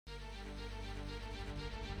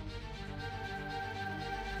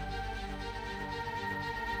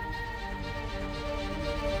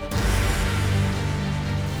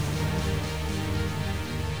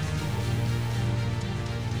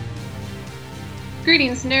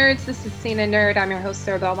Greetings, nerds. This is Cena Nerd. I'm your host,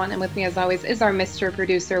 Sarah Belmont, and with me, as always, is our Mr.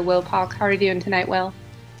 Producer, Will Pock. How are you doing tonight, Will?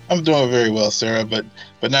 I'm doing very well, Sarah, but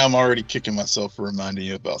now I'm already kicking myself for reminding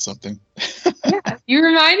you about something. Yeah, you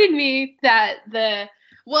reminded me that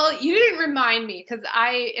you didn't remind me because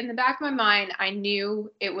in the back of my mind, I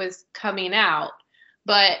knew it was coming out,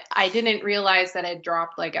 but I didn't realize that it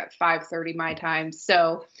dropped like at 5:30 my time.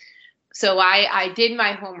 So I did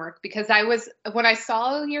my homework because when I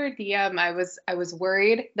saw your DM, I was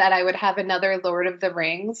worried that I would have another Lord of the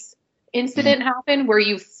Rings Mm, incident happen where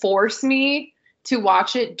you force me to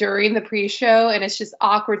watch it during the pre-show and it's just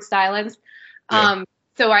awkward silence. yeah, Um,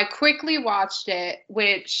 so I quickly watched it,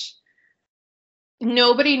 which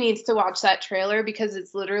nobody needs to watch that trailer because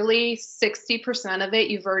it's literally 60% of it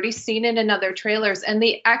you've already seen it in other trailers, and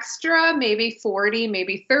the extra maybe 40,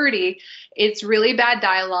 maybe 30, it's really bad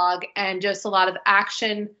dialogue and just a lot of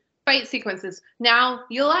action fight sequences. Now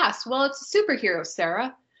you'll ask, well, it's a superhero,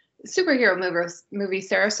 Sarah. Superhero movie,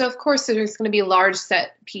 Sarah. So of course there's going to be large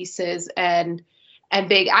set pieces and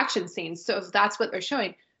big action scenes. So if that's what they're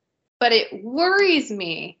showing, but it worries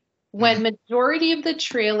me mm, when majority of the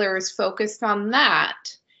trailer is focused on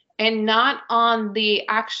that and not on the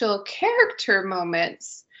actual character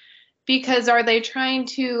moments, because are they trying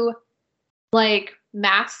to like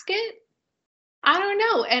mask it? I don't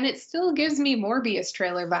know. And it still gives me Morbius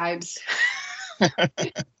trailer vibes.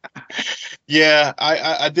 yeah.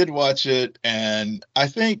 I did watch it, and I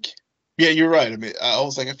think, yeah, you're right. I mean, I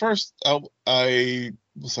was like at first, I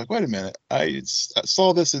was like, wait a minute, I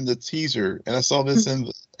saw this in the teaser, and I saw this in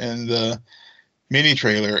the mini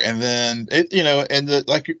trailer, and then and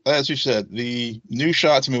like as you said, the new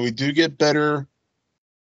shots. I mean, we do get better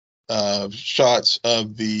shots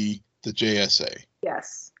of the JSA.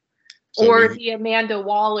 Yes. So Or we the Amanda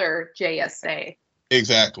Waller JSA.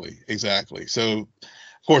 exactly. So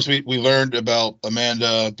of course we learned about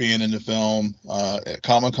Amanda being in the film at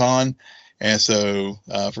Comic-Con, and so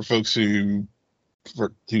for folks who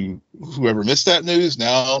whoever missed that news,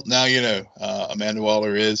 now Amanda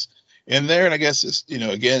Waller is in there, and I guess it's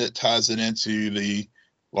again it ties it into the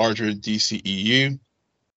larger DCEU,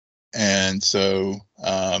 and so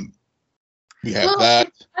we have Well, that.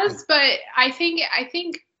 it does, but I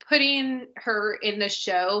think putting her in the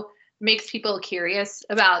show makes people curious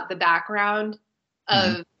about the background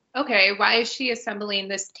Mhm. of, okay, why is she assembling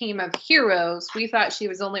this team of heroes? We thought she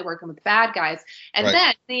was only working with bad guys. And Right.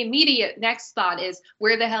 then the immediate next thought is,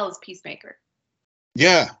 where the hell is Peacemaker?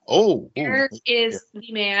 Yeah. Oh, Where yeah. is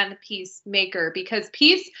the man Peacemaker? Because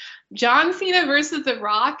John Cena versus The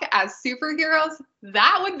Rock as superheroes,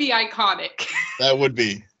 that would be iconic. That'll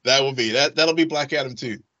be Black Adam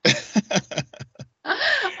too.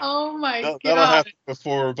 Oh my That'll God. happen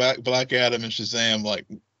before Black Adam and Shazam like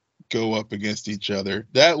go up against each other.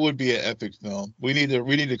 That would be an epic film. We need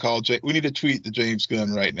to tweet the James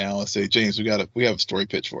Gunn right now and say, James, we have a story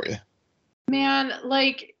pitch for you. Man,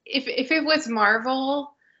 like if it was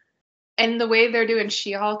Marvel and the way they're doing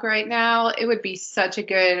She-Hulk right now, it would be such a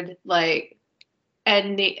good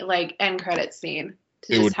end credit scene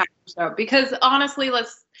to It just would have the show. Because honestly,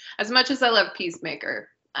 let's as much as I love Peacemaker,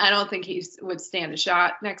 I don't think he would stand a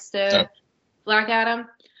shot next no, to Black Adam.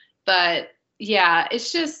 But yeah,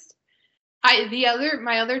 it's just I the other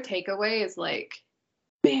my other takeaway is like,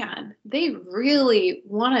 man, they really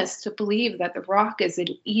want us to believe that The Rock is an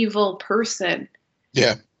evil person.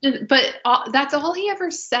 yeah, But that's all he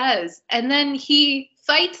ever says. And then he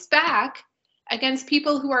fights back against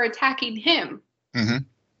people who are attacking him. hmm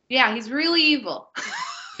Yeah, he's really evil.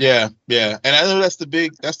 yeah. And I know that's the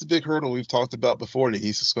big hurdle we've talked about before that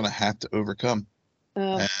he's just going to have to overcome.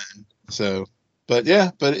 Uh, And so, but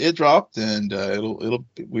it dropped, and it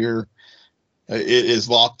is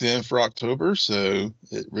locked in for October, so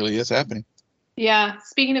it really is happening. yeah,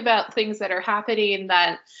 speaking about things that are happening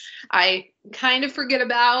that I kind of forget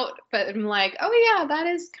about, but I'm like, oh yeah, that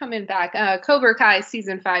is coming back. Cobra Kai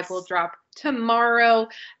season 5 will drop tomorrow,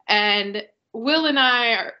 and Will and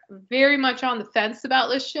I are very much on the fence about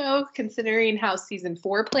this show, considering how season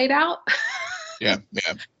 4 played out. Yeah.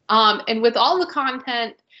 And with all the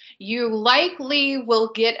content, you likely will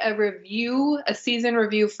get a season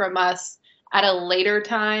review from us at a later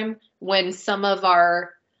time when some of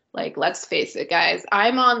our, like, let's face it, guys,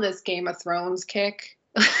 I'm on this Game of Thrones kick.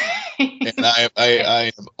 And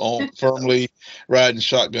I am firmly riding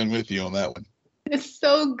shotgun with you on that one. It's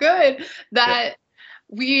so good Yeah. that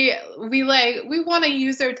we want to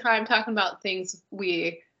use our time talking about things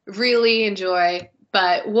we really enjoy,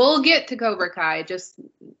 but we'll get to Cobra Kai. Just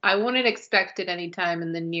I wouldn't expect it anytime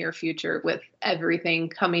in the near future with everything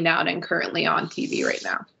coming out and currently on TV right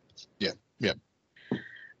now. Yeah. Yeah.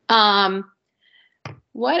 Um,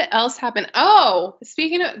 What else happened? Oh,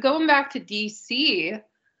 speaking of going back to DC,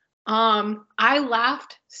 I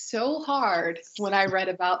laughed so hard when I read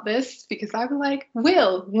about this because I'm like,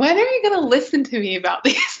 Will, when are you going to listen to me about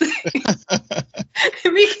these things?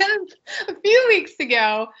 Because a few weeks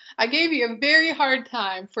ago, I gave you a very hard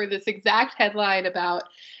time for this exact headline about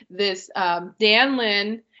this Dan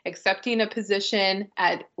Lin accepting a position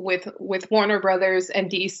with Warner Brothers and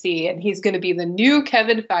DC, and he's going to be the new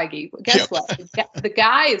Kevin Feige. Guess what? The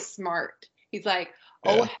guy is smart. He's like,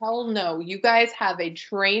 oh, hell no. You guys have a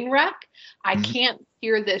train wreck. I can't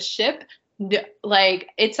steer this ship. Like,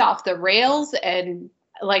 it's off the rails, and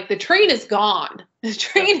like the train is gone. The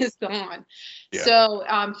train is gone. Yeah.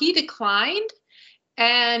 So he declined,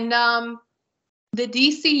 and the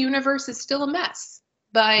DC universe is still a mess.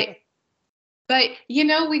 But you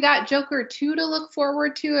know, we got Joker 2 to look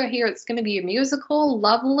forward to. I hear it's going to be a musical,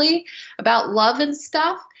 lovely, about love and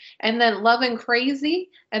stuff, and then Love and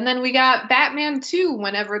Crazy, and then we got Batman 2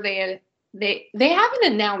 whenever they haven't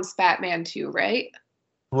announced Batman 2, right?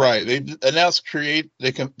 Right. They announced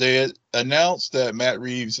they announced that Matt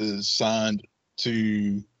Reeves is signed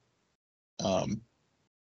to do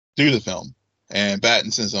the film, and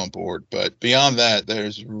Pattinson's on board. But beyond that,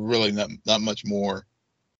 there's really not much more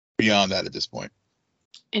beyond that at this point.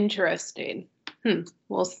 Interesting.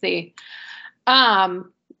 We'll see.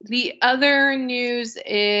 The other news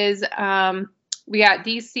is we got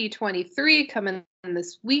DC 23 coming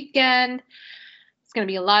this weekend. It's going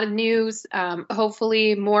to be a lot of news.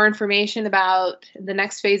 Hopefully more information about the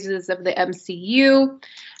next phases of the MCU.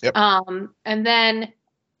 Yep.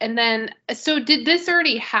 And then, so did this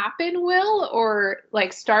already happen, Will, or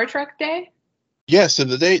like Star Trek Day? Yeah, so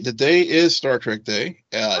the day is Star Trek Day.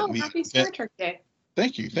 Happy Star Trek Day.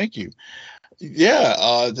 Thank you.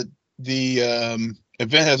 Yeah, the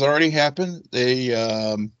event has already happened. They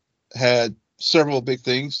had several big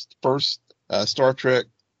things. First, Star Trek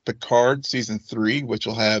Picard Season 3, which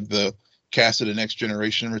will have the cast of the Next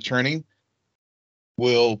Generation returning,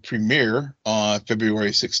 will premiere on February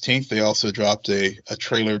 16th. They also dropped a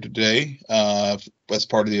trailer today as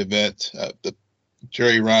part of the event. The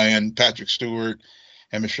Jerry Ryan, Patrick Stewart,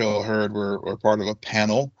 and Michelle Hurd were part of a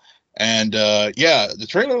panel. And the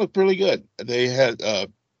trailer looked really good. They had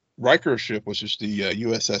Riker ship, which is the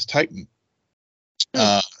USS Titan,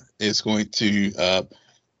 is going to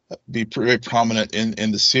be very prominent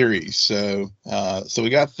in the series. So we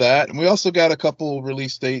got that. And we also got a couple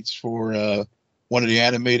release dates for one of the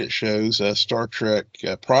animated shows, Star Trek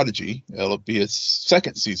Prodigy. It'll be its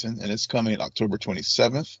second season, and it's coming October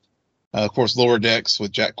 27th. Of course, Lower Decks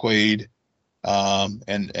with Jack Quaid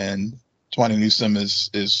and Tawny Newsome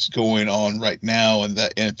is going on right now,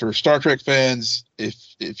 and for Star Trek fans,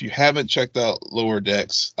 if you haven't checked out Lower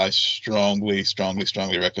Decks, I strongly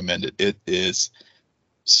recommend it. It is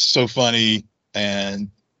so funny,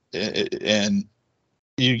 and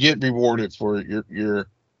you get rewarded for your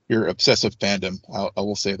obsessive fandom. I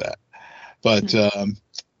will say that, but.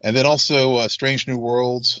 And then also Strange New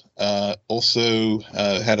Worlds also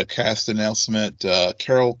had a cast announcement.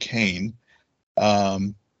 Carol Kane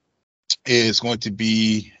is going to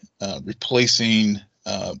be replacing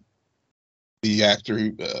the actor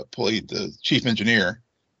who played the chief engineer.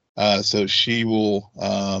 So she will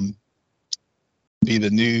be the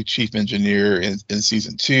new chief engineer in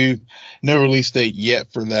season 2. No release date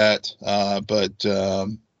yet for that, but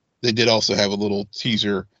they did also have a little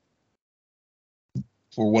teaser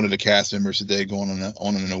for one of the cast members today going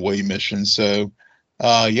on an away mission. So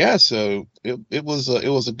so it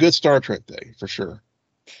was a good Star Trek day for sure.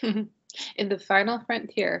 In the final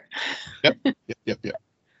frontier. Yep.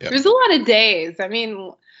 There's a lot of days. I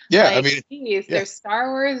mean, geez, there's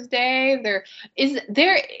Star Wars Day. There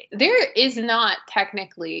is not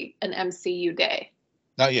technically an MCU day.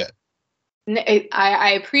 Not yet.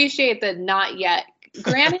 I appreciate the not yet.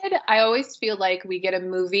 Granted, I always feel like we get a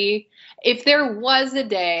movie. If there was a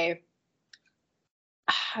day,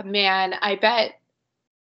 man, I bet.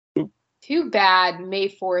 Too bad May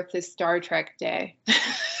 4th is Star Trek Day.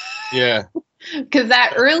 Yeah. Because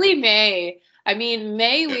that early May,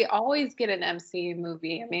 we always get an MCU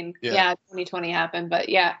movie. 2020 happened, but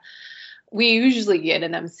yeah, we usually get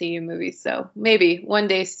an MCU movie. So maybe one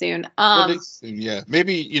day soon. Yeah,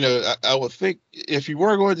 maybe, I would think if you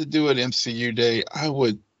were going to do an MCU day, I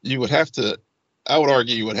would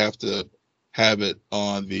argue you would have to have it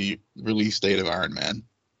on the release date of Iron Man.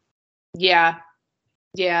 Yeah,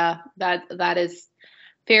 that is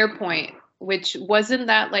fair point. Which wasn't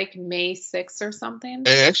that like May 6th or something?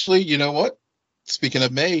 Actually, you know what? Speaking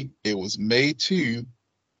of May, it was May 2,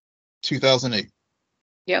 2008.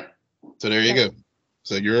 Yep. So there you go.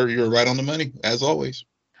 So you're right on the money as always.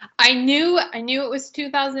 I knew it was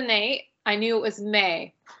 2008. I knew it was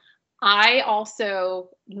May. I also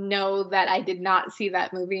know that I did not see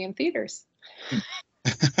that movie in theaters.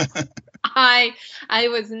 I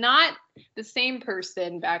was not the same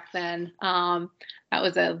person back then. That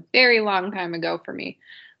was a very long time ago for me.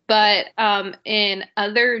 But in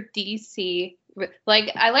other DC,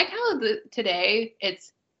 like I like how today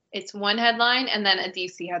it's one headline and then a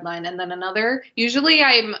DC headline and then another. Usually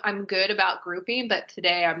I'm good about grouping, but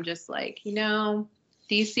today I'm just like,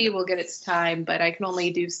 DC will get its time, but I can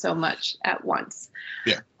only do so much at once.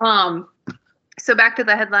 Yeah. So back to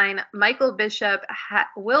the headline, Michael Bishop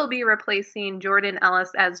will be replacing Jordan Ellis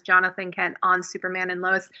as Jonathan Kent on Superman and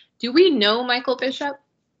Lois. Do we know Michael Bishop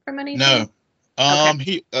from anything? No.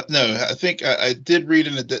 Okay. No, I think I did read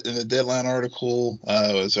in the Deadline article,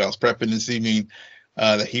 as I was prepping this evening,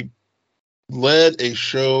 that he led a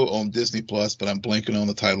show on Disney Plus, but I'm blanking on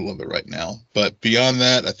the title of it right now. But beyond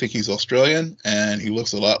that, I think he's Australian, and he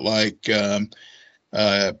looks a lot like the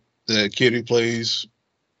kid who plays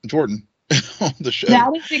Jordan on the show.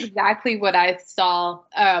 That is exactly what I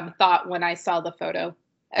thought when I saw the photo.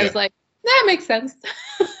 I was like, that makes sense.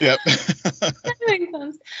 Yep. That makes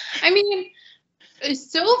sense. I mean,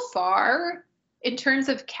 so far, in terms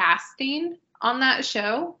of casting on that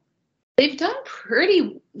show, they've done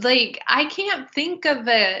pretty, I can't think of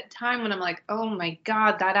a time when I'm like, oh my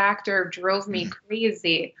God, that actor drove me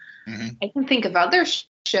crazy. Mm-hmm. I can think of other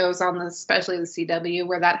shows on especially the CW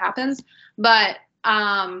where that happens. But,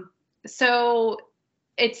 so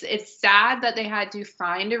it's sad that they had to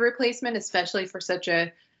find a replacement, especially for such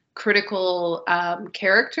a critical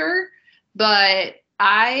character. But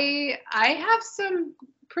I have some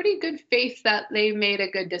pretty good faith that they made a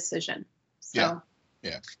good decision. So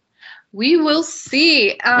yeah. We will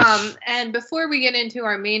see. And before we get into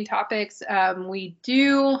our main topics, we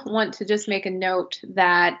do want to just make a note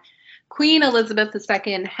that Queen Elizabeth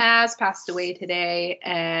II has passed away today,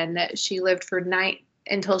 and she lived for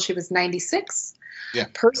until she was 96. Yeah.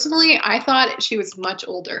 Personally, I thought she was much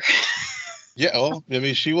older. Yeah, well, I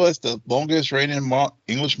mean, she was the longest reigning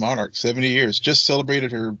English monarch, 70 years. Just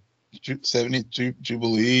celebrated her 70th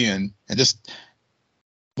jubilee, and just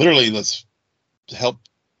literally let's help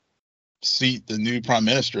seat the new prime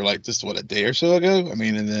minister like just a day or so ago. I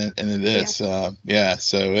mean, and then this, so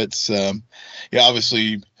it's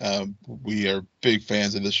obviously we are big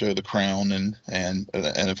fans of the show The Crown, and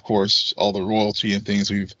of course all the royalty and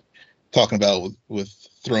things we've talking about with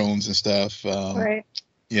thrones and stuff. Right.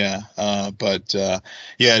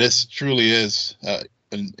 This truly is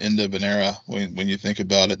an end of an era when you think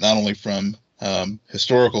about it, not only from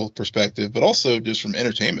historical perspective, but also just from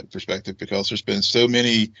entertainment perspective, because there's been so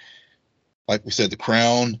many, like we said, The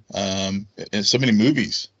Crown, and so many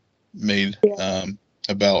movies made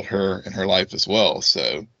about her and her life as well.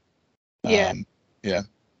 So, it's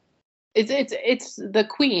the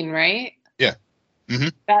Queen, right? Yeah. Mm-hmm.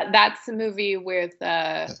 That's the movie with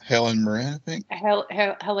Helen Mirren, I think.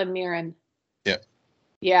 Helen Mirren. Yeah.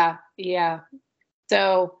 Yeah.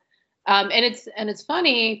 So, and it's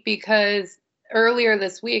funny because earlier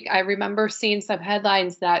this week I remember seeing some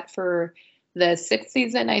headlines that for the 6th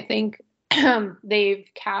season, I think, they've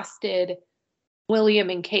casted William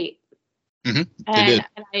and Kate. Mm-hmm. And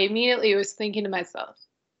I immediately was thinking to myself,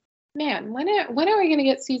 man, when are we going to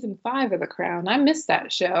get season 5 of The Crown? I missed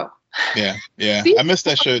that show. Yeah. I missed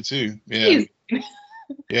that show too. Yeah.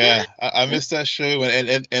 Yeah, I missed that show,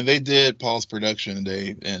 and they did pause production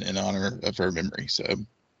today in honor of her memory. So,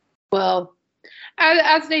 well,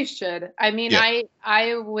 as they should. I mean,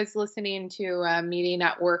 I was listening to a meeting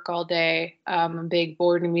at work all day, a big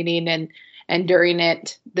board meeting, and during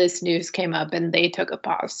it, this news came up, and they took a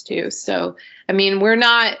pause too. So, I mean,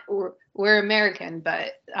 we're American,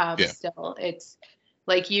 but still, it's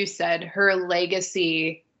like you said, her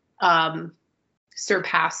legacy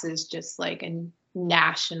surpasses just like a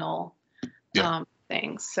national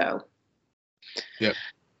thing. So,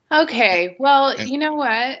 okay. Well, you know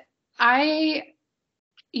what?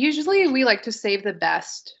 Usually we like to save the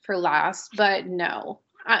best for last, but no,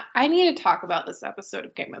 I need to talk about this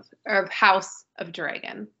episode of House of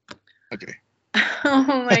Dragon. Okay.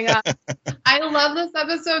 Oh my God. I love this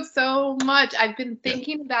episode so much. I've been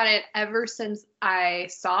thinking about it ever since I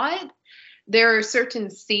saw it. There are certain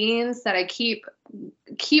scenes that I keep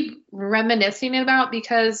reminiscing about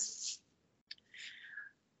because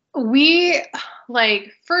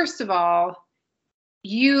first of all,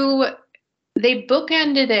 they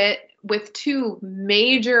bookended it with 2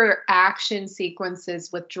 major action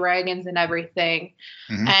sequences with dragons and everything.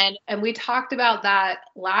 Mm-hmm. And we talked about that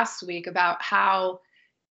last week about how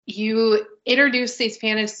you introduce these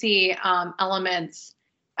fantasy elements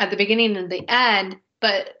at the beginning and the end,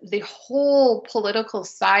 but the whole political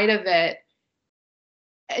side of it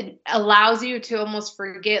allows you to almost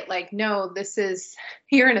forget, like, no, this is,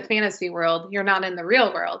 you're in a fantasy world, you're not in the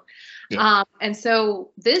real world. Yeah. And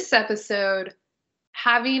so this episode,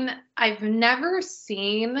 I've never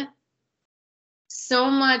seen so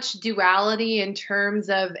much duality in terms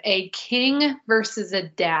of a king versus a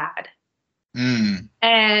dad.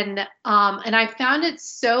 And I found it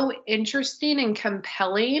so interesting and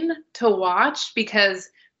compelling to watch, because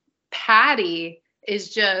Patty is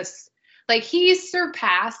just like, he's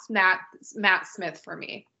surpassed Matt Smith for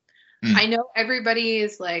me. I know everybody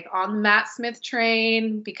is like on the Matt Smith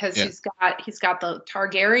train because he's got the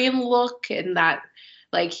Targaryen look, and that,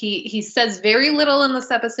 like, he says very little in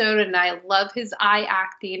this episode, and I love his eye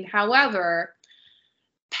acting. However,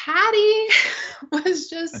 Patty was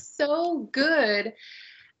just so good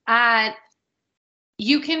at,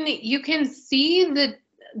 you can see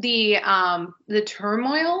the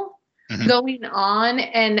turmoil going on,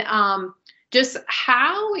 and just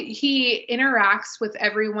how he interacts with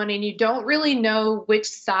everyone, and you don't really know which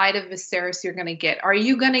side of Viserys you're going to get. Are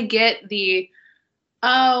you going to get the,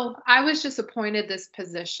 oh, I was just appointed this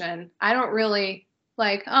position, I don't really,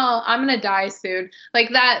 like, oh, I'm going to die soon, like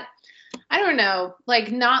that? I don't know,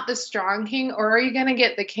 like, not the strong king? Or are you going to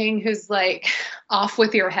get the king who's like, off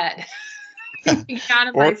with your head? Out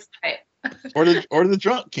of my sight. or the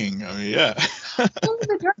drunk king. I mean, yeah.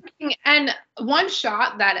 The drunk king. And one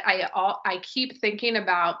shot that I keep thinking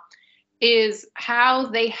about is how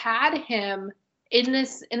they had him in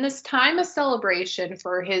this time of celebration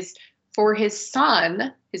for his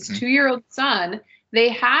son, his 2-year-old son. They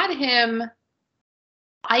had him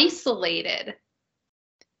isolated,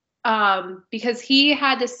 because he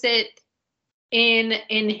had to sit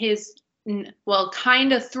in his, well,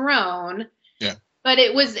 kind of throne. Yeah. But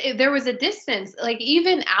there was a distance. Like,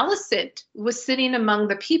 even Alicent was sitting among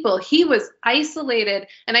the people. He was isolated.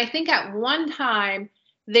 And I think at one time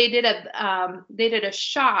they did a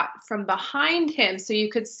shot from behind him, so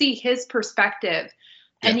you could see his perspective.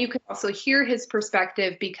 Yeah. And you could also hear his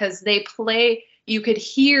perspective, because you could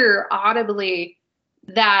hear audibly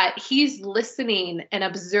that he's listening and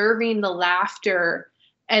observing the laughter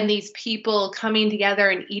and these people coming together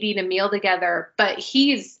and eating a meal together. But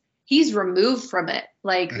he's removed from it.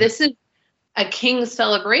 Like, this is a king's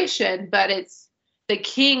celebration, but the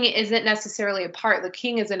king isn't necessarily a part. The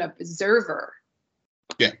king is an observer.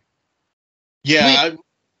 Yeah. Yeah.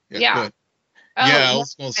 Yeah. I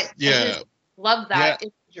was gonna say, I just love that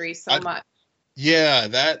imagery so much. Yeah,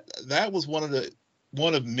 that was one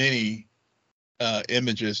of many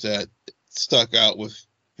images that stuck out with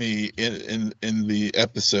me in the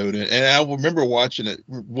episode, and I remember watching it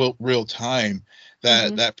real time,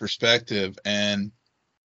 that perspective, and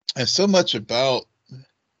so much about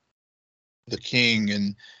the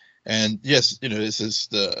king, and yes, this is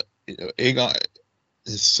Aegon,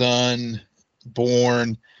 his son,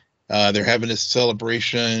 born. They're having this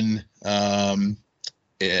celebration, and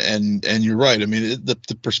you're right. I mean,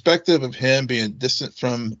 the perspective of him being distant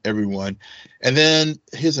from everyone, and then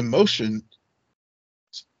his emotion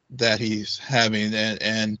that he's having,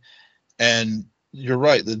 and you're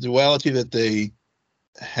right, the duality that they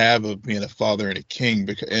have of being a father and a king.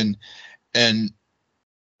 I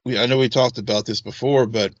know we talked about this before,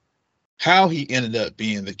 but how he ended up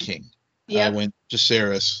being the king, when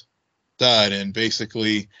Jacaerys died, and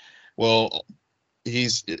basically, well,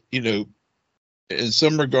 he's, in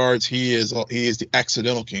some regards, he is the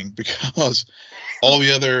accidental king, because all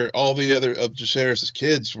the other of Jacaerys'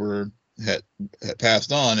 kids had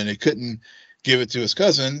passed on, and they couldn't give it to his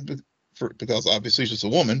cousin because obviously she's a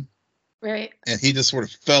woman, right? And he just sort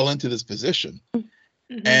of fell into this position,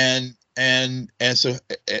 and so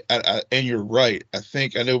and you're right. I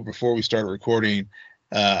know before we started recording,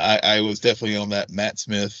 I was definitely on that Matt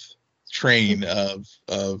Smith train of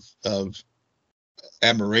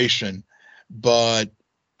admiration. But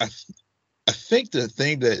I think the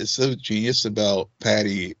thing that is so genius about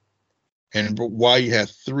Patty, and why you have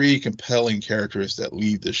 3 compelling characters that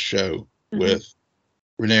lead the show with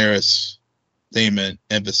Rhaenyra, Daemon,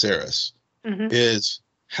 and Viserys, is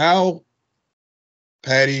how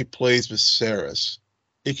Patty plays Viserys.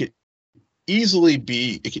 It could easily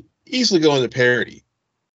go into parody,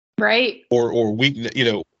 right? Or weakness,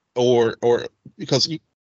 or because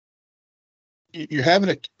you're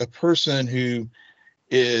having a person who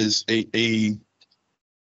is a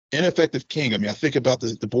ineffective king. I mean, I think about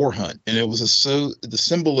the boar hunt, and it was the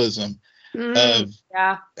symbolism of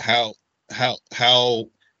how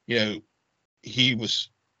he was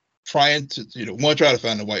trying to, try to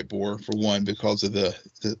find the white boar for one because of the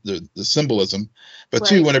symbolism, but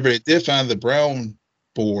two, Right. whenever they did find the brown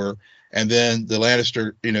boar, and then the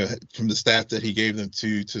Lannister, from the staff that he gave them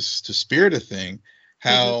to spirit a thing,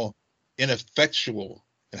 how ineffectual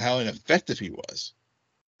and how ineffective he was.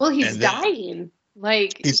 Well, he's And then dying.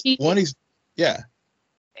 Like he's yeah.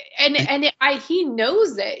 He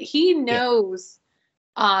knows it. He Yeah. knows.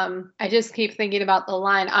 I just keep thinking about the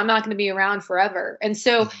line, I'm not going to be around forever. And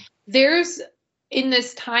so there's, in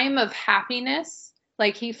this time of happiness,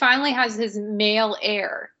 like he finally has his male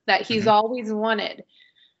heir that he's always wanted.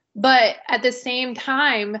 But at the same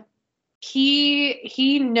time,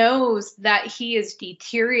 he knows that he is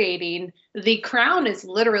deteriorating. The crown is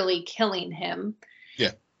literally killing him.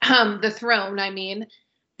 Yeah. The throne, I mean.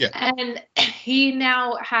 Yeah. And he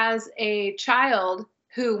now has a child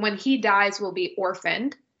who, when he dies, will be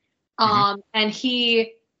orphaned. And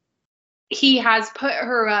he has put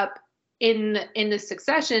her up in the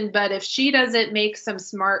succession, but if she doesn't make some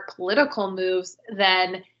smart political moves,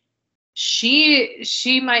 then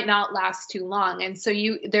she might not last too long. And so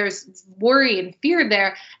there's worry and fear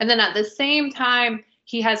there. And then at the same time,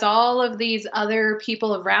 he has all of these other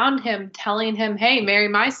people around him telling him, hey, marry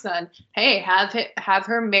my son. Hey, have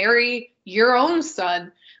her marry your own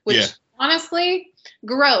son, which honestly,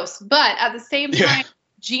 gross. But at the same time,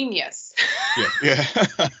 genius. Yeah.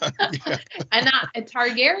 And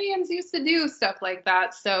Targaryens used to do stuff like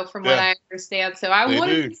that. So from what I understand, so I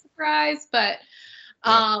wouldn't be surprised, but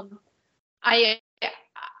I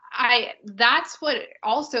that's what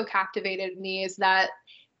also captivated me, is that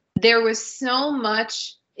there was so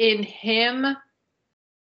much in him,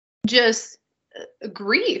 just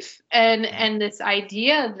grief and this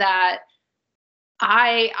idea that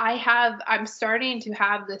I'm starting to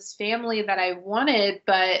have this family that I wanted,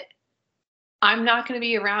 but I'm not going to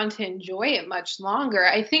be around to enjoy it much longer.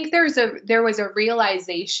 I think there was a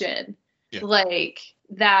realization like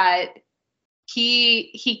that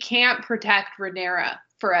he can't protect Rhaenyra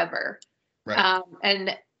forever. Right.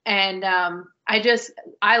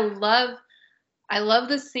 I love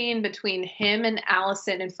the scene between him and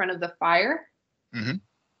Alicent in front of the fire.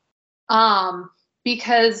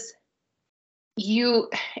 Because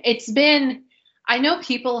I know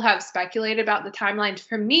people have speculated about the timeline.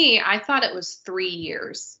 For me, I thought it was 3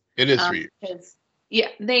 years. It is 3 years. Yeah,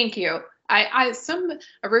 thank you. A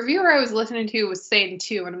reviewer I was listening to was saying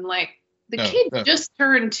 2, and I'm like, the kid just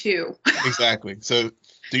turned 2. Exactly. So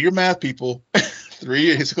do your math, people. 3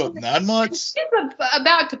 years ago, 9 months. It's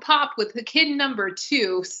about to pop with the kid number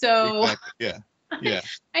 2. So exactly.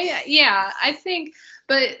 Yeah. I think,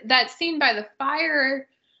 but that scene by the fire,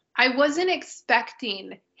 I wasn't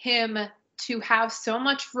expecting him to have so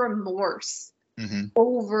much remorse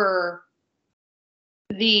over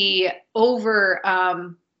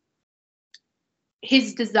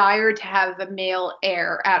his desire to have a male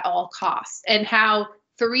heir at all costs, and how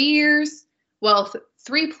 3 years,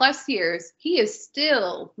 3+ years, he is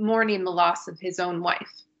still mourning the loss of his own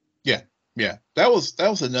wife. Yeah. That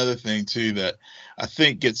was another thing too that I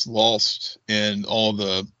think gets lost in all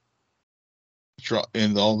the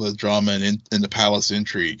drama and in the palace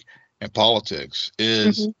intrigue and politics.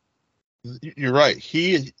 Is you're right.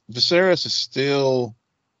 Viserys is still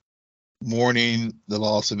mourning the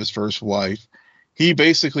loss of his first wife. He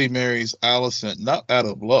basically marries Alicent not out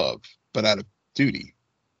of love, but out of duty.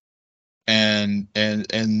 And I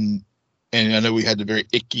know we had the very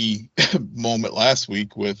icky moment last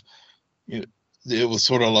week with, it was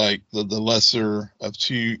sort of like the lesser of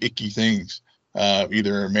two icky things.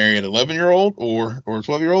 Either marry an 11-year-old or a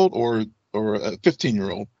 12-year-old or a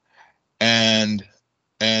 15-year-old. And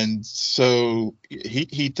so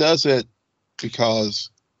he does it because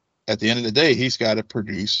at the end of the day, he's got to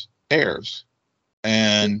produce heirs.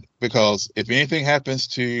 And because if anything happens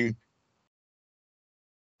to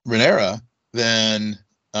Rhaenyra, then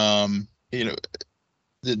then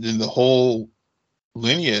the whole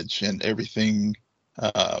lineage and everything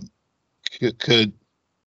could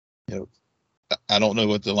I don't know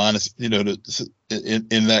what the line is, in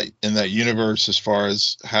that universe, as far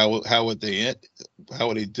as how would they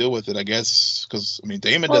deal with it, I guess, because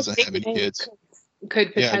Daemon doesn't have any kids.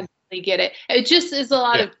 Could potentially get it. It just is a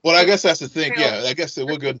lot of. Well, I guess that's the thing. Yeah, I guess it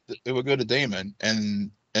would go to Daemon,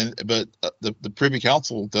 but the Privy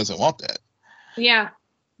Council doesn't want that. Yeah.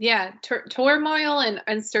 Turmoil and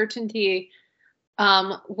uncertainty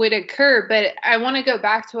would occur, but I want to go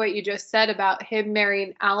back to what you just said about him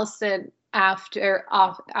marrying Alicent out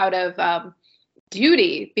of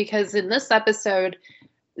duty, because in this episode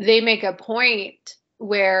they make a point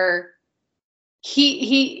where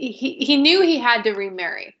he knew he had to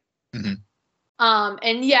remarry.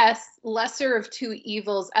 And yes, lesser of two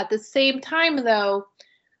evils. At the same time, though,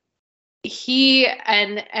 he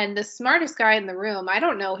and the smartest guy in the room, I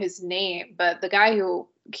don't know his name, but the guy who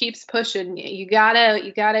keeps pushing, you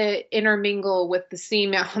gotta intermingle with the sea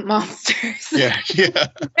monsters. Yeah, yeah,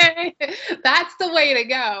 That's the way to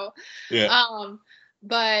go. yeah,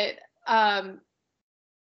 But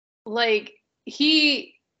like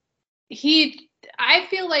he I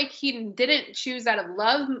feel like he didn't choose out of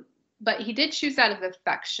love, but he did choose out of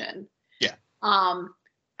affection. yeah,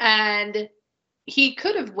 And he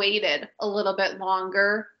could have waited a little bit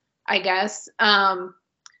longer, I guess. And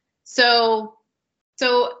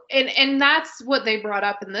that's what they brought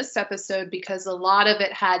up in this episode, because a lot of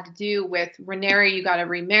it had to do with Rhaenyra, you got to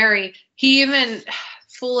remarry. He even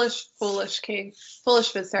foolish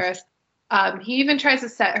Viserys. He even tries to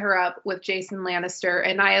set her up with Jason Lannister,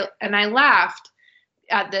 and I laughed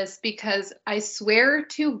at this because I swear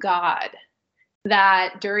to God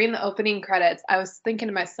that during the opening credits, I was thinking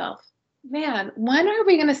to myself, man, when are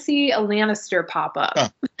we going to see a Lannister pop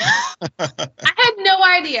up? Huh. I had no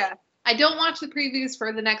idea. I don't watch the previews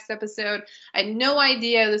for the next episode. I had no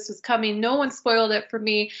idea this was coming. No one spoiled it for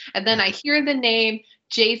me. And then I hear the name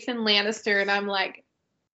Jason Lannister, and I'm like,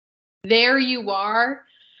 there you are.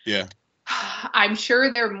 Yeah. I'm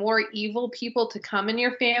sure there are more evil people to come in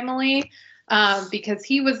your family, because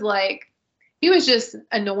he was just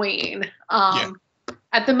annoying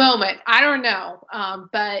at the moment. I don't know.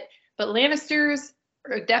 But Lannisters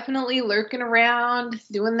are definitely lurking around,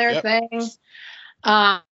 doing their thing.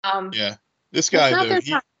 Yeah, this guy though,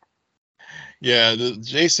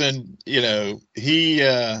 Jason, he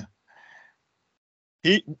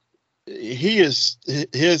is,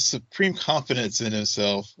 his supreme confidence in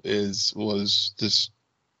himself was just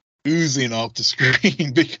oozing off the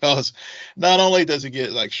screen, because not only does he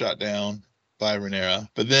get like shot down by Rhaenyra,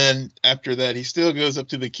 but then after that he still goes up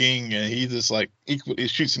to the king and he just like equally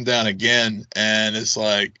shoots him down again, and it's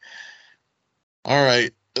like, all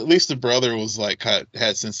right, at least the brother was like had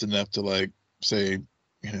sense enough to like say,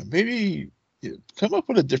 maybe come up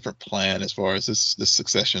with a different plan as far as this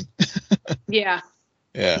succession. Yeah.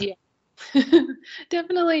 Yeah.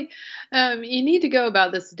 Definitely. You need to go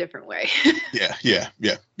about this a different way. Yeah,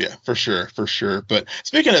 for sure. But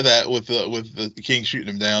speaking of that, with the king shooting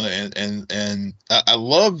him down, and I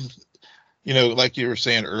love, like you were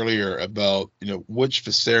saying earlier about, which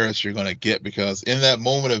Viserys you're going to get, because in that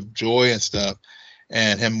moment of joy and stuff,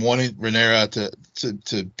 and him wanting Rhaenyra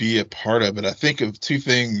to be a part of it, I think of two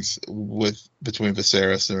things between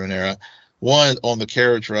Viserys and Rhaenyra. One, on the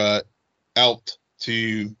carriage ride out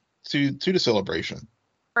to the celebration,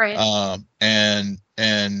 right? And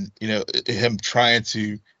him trying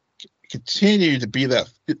to continue to be that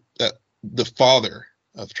the father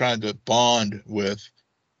of trying to bond with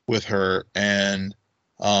her, and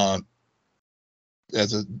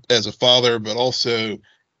as a father, but also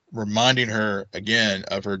reminding her again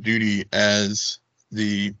of her duty as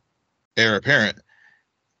the heir apparent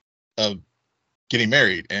of getting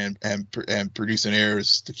married and producing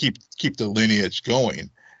heirs to keep the lineage going.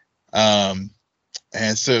 And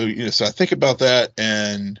so, so I think about that,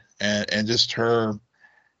 and just her,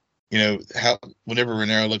 how whenever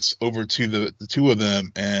Rhaenyra looks over to the two of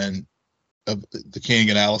them, and of the king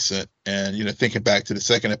and Alicent, and thinking back to the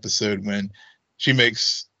second episode when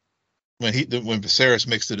Viserys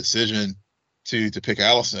makes the decision to pick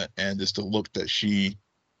Alicent, and just the look that she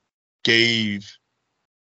gave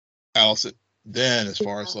Alicent then, as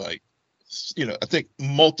far as like, I think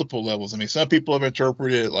multiple levels. I mean, some people have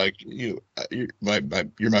interpreted it like, you're my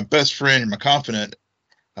best friend, you're my confidant,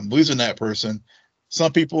 I'm losing that person.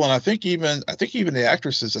 Some people, and I think even the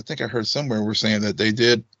actresses, I think I heard somewhere, were saying that they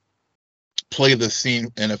did play the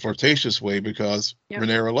scene in a flirtatious way because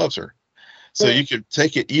Rhaenyra loves her. So you could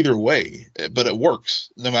take it either way, but it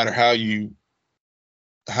works no matter how you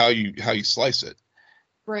slice it.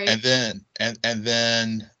 Right. And then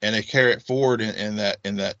they carry it forward in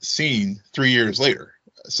that scene 3 years later.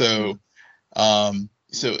 So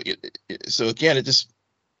so again, it just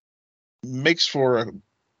makes for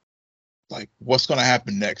like what's going to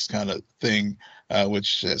happen next kind of thing,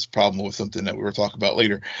 which has a problem with something that we were talking about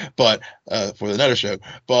later, but for another show.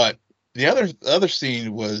 But the other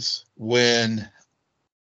scene was when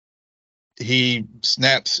he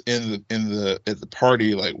snaps at the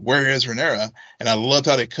party, like, where is Rhaenyra? And I loved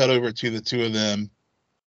how they cut over to the two of them,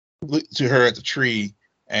 to her at the tree,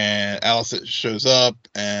 and Alicent shows up,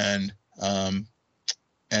 and the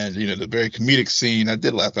very comedic scene. I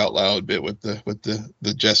did laugh out loud a bit with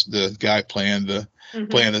the guy playing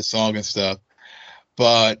the song and stuff,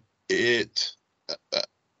 but it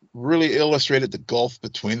really illustrated the gulf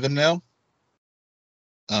between them now.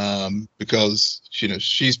 because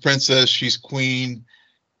she's princess, she's queen.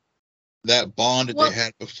 That bond that they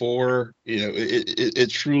had before,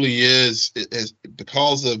 it truly is. It has,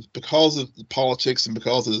 because of the politics and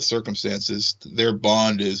because of the circumstances, their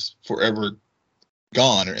bond is forever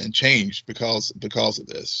gone and changed because of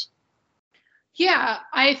this. Yeah,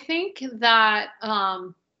 I think that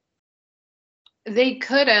they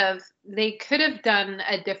could have done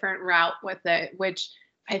a different route with it, which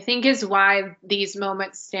I think is why these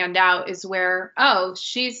moments stand out, is where, oh,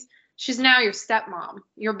 she's now your stepmom.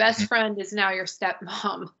 Your best friend is now your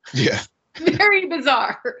stepmom. Yeah. Very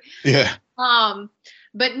bizarre. Yeah.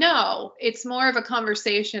 But no, it's more of a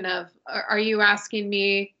conversation of, are you asking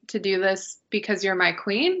me to do this because you're my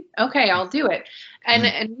queen? Okay, I'll do it.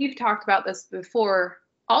 And we've talked about this before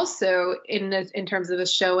also in terms of the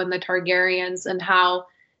show and the Targaryens and how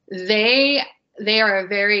they are a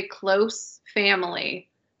very close family.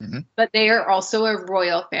 But they are also a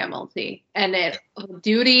royal family, and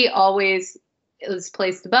duty always is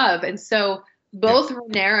placed above. And so both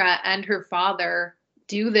Rhaenyra and her father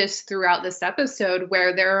do this throughout this episode,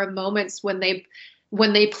 where there are moments when they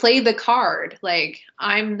play the card, like,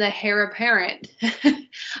 I'm the heir apparent,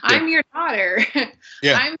 I'm your daughter,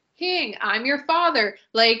 I'm king, I'm your father.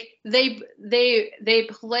 Like they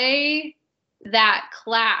play that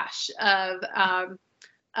clash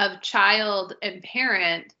of child and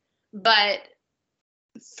parent, but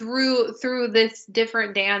through this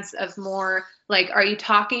different dance of more like, are you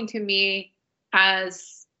talking to me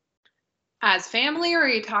as family, or are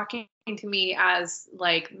you talking to me as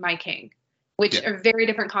like my king, which are very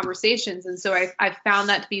different conversations. And so I found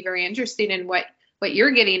that to be very interesting. And what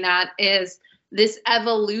you're getting at is this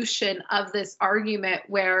evolution of this argument,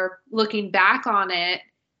 where looking back on it,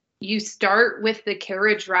 you start with the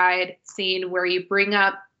carriage ride scene where you bring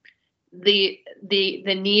up the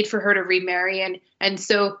need for her to remarry, and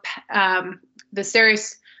so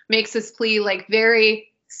Viserys makes this plea like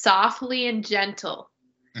very softly and gentle,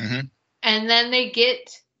 and then they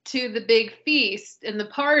get to the big feast and the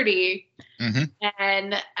party,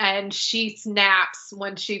 and she snaps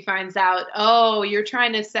when she finds out, oh, you're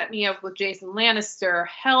trying to set me up with Jason Lannister.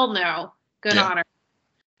 Hell no. Good honor.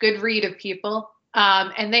 Good read of people.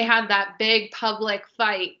 And they had that big public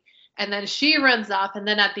fight, and then she runs off, and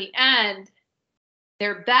then at the end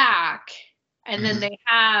they're back, and then they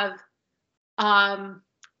have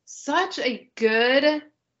such a good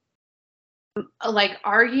like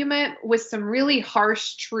argument with some really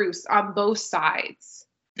harsh truths on both sides.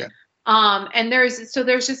 And there's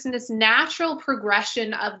just this natural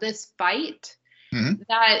progression of this fight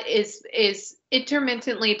that is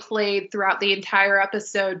intermittently played throughout the entire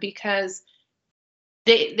episode, because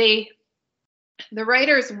the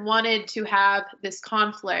writers wanted to have this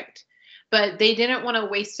conflict, but they didn't want to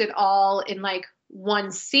waste it all in like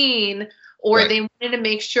one scene, or they wanted to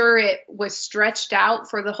make sure it was stretched out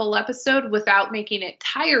for the whole episode without making it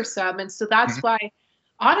tiresome. And so that's why,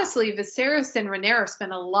 honestly, Viserys and Rhaenyra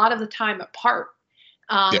spend a lot of the time apart.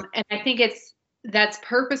 And I think that's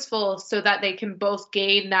purposeful, so that they can both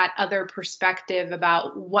gain that other perspective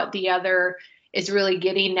about what the other is really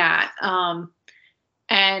getting at.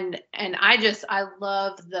 And I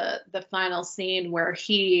love the final scene where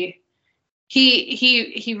he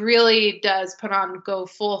really does go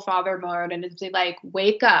full father mode, and it's like,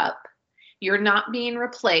 wake up, you're not being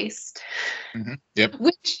replaced.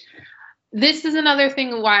 Which, this is another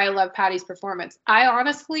thing why I love Patty's performance. I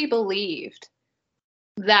honestly believed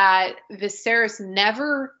that Viserys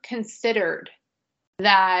never considered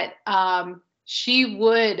that she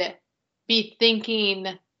would be thinking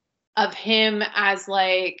of him as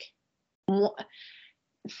like, I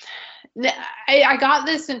got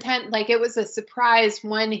this intent, like it was a surprise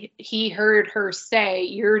when he heard her say,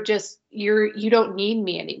 you don't need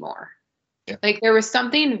me anymore. Like there was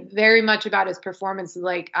something very much about his performance,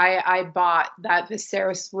 like I bought that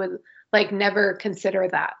Viserys would like never consider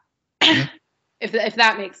that. if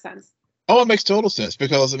that makes sense. Oh, it makes total sense,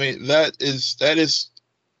 because I mean that is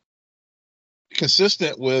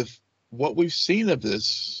consistent with what we've seen of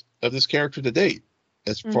this character to date,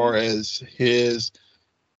 as far as his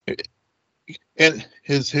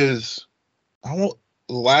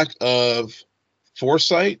lack of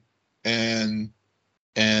foresight and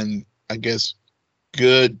I guess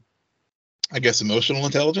emotional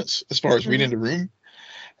intelligence as far as reading the room.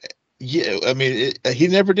 Yeah, I mean, he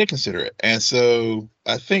never did consider it, and so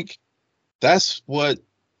I think that's what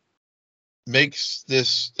makes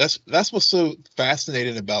this. That's what's so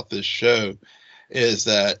fascinating about this show, is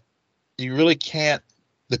that you really can't,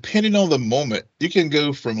 depending on the moment, you can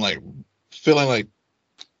go from like feeling like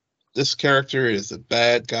this character is a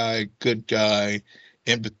bad guy, good guy,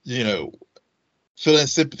 and feeling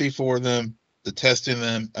sympathy for them, detesting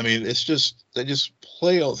them. I mean, it's just they just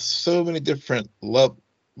play on so many different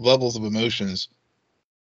levels of emotions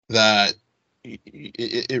that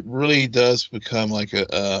it really does become like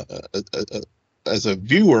as a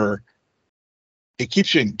viewer, it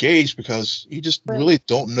keeps you engaged because you just really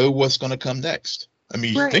don't know what's going to come next. I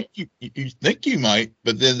mean, you think you might,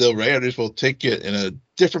 but then the writers will take it in a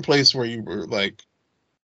different place where you were like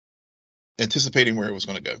anticipating where it was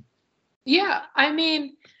going to go. Yeah, I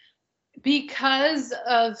mean, because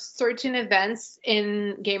of certain events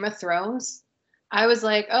in Game of Thrones, I was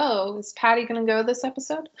like, oh, is Patty going to go this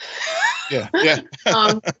episode? Yeah.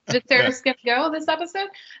 Viserys going to go this episode?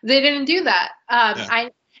 They didn't do that.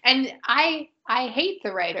 I hate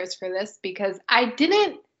the writers for this because I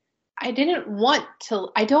don't want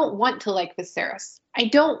to like Viserys. I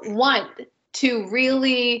don't want to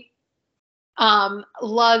really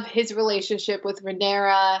love his relationship with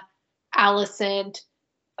Rhaenyra, Alicent,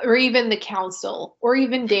 or even the council, or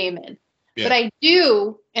even Daemon. Yeah. But I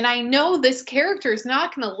do, and I know this character is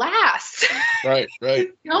not going to last. Right.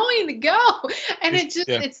 It's going to go, and it's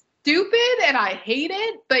stupid, and I hate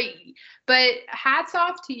it. But hats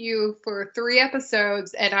off to you for 3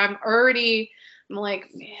 episodes, and I'm like,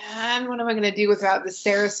 man, what am I going to do without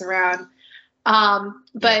Viserys around?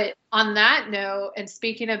 But on that note, and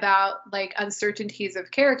speaking about like uncertainties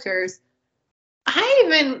of characters,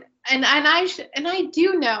 I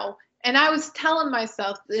do know, and I was telling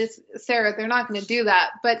myself this, Sarah, they're not going to do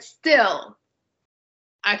that, but still,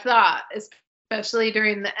 I thought, especially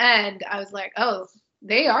during the end, I was like, oh,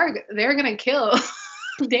 they're going to kill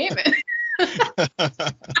Daemon.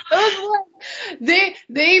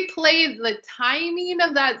 They played the timing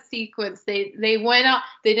of that sequence. They went out.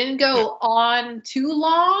 They didn't go on too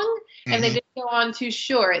long, and they didn't go on too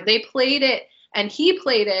short. They played it, and he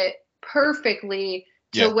played it perfectly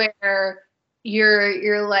to where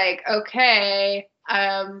you're like, okay,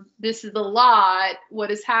 this is a lot.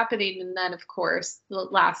 What is happening? And then, of course, the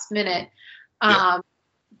last minute.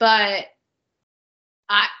 But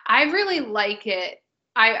I really like it.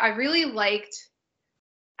 I really liked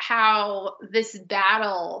how this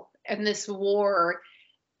battle and this war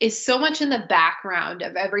is so much in the background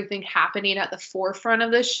of everything happening at the forefront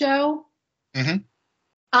of this show. And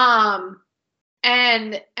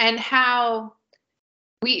how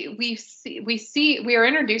we are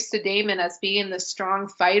introduced to Daemon as being the strong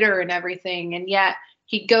fighter and everything, and yet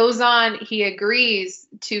he agrees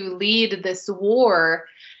to lead this war,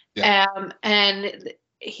 and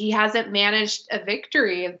he hasn't managed a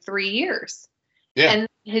victory in 3 years. And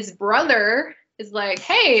his brother is like,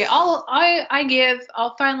 hey, I'll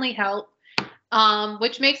finally help,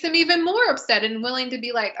 which makes him even more upset and willing to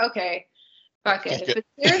be like, okay, fuck it. If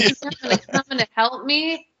there's someone to come to help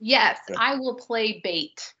me, yes, I will play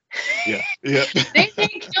bait. They can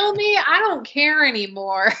kill me. I don't care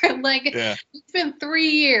anymore. It's been 3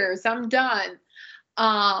 years. I'm done.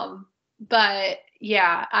 But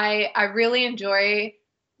yeah, I really enjoy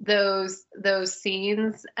those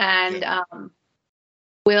scenes, and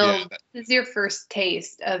Will, this is your first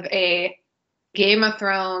taste of a Game of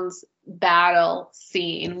Thrones battle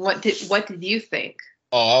scene. What did you think?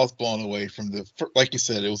 Oh, I was blown away from like you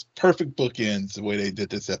said, it was perfect bookends the way they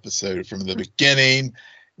did this episode from the beginning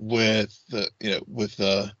with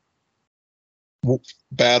the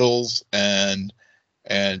battles and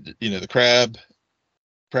the crab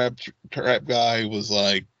guy was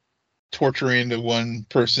like torturing the one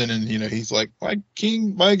person, and he's like, my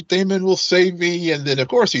Daemon will save me, and then of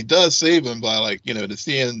course he does save him by to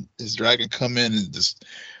seeing his dragon come in and just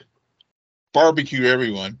barbecue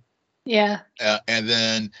everyone. But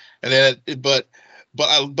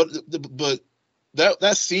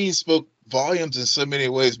that scene spoke volumes in so many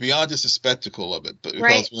ways beyond just the spectacle of it. But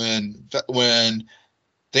because when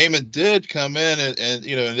Daemon did come in and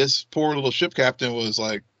this poor little ship captain was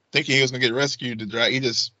like thinking he was going to get rescued, he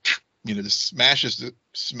just just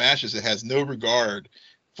smashes it, has no regard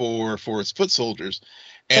for his foot soldiers,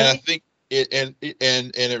 and I think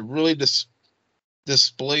it really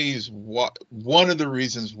displays one of the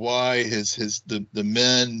reasons why the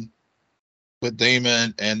men with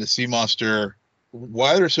Daemon and the sea monster,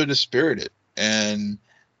 why they're so dispirited and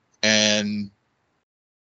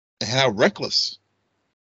how reckless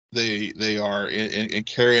they are in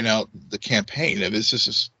carrying out the campaign. I mean, it's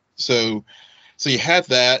just so you have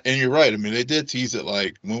that, and you're right. I mean, they did tease it,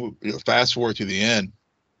 like when fast forward to the end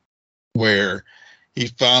where he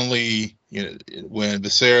finally, when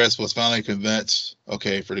Viserys was finally convinced,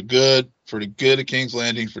 okay, for the good of King's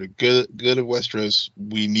Landing, for the good of Westeros,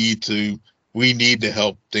 we need to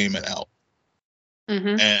help Daemon out.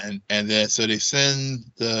 And then so they send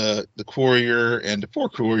the courier, and the poor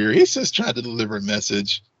courier, he's just trying to deliver a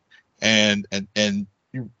message. And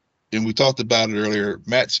we talked about it earlier,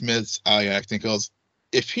 Matt Smith's eye acting, because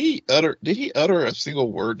did he utter a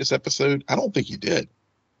single word this episode? I don't think he did.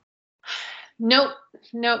 Nope,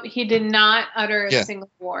 he did not utter a Yeah.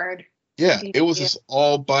 single word. Yeah, it was just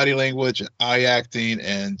all body language and eye acting,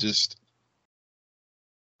 and just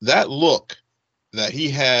that look that he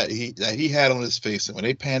had on his face, and when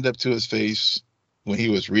they panned up to his face when he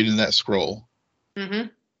was reading that scroll,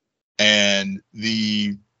 and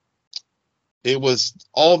it was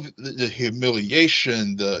all the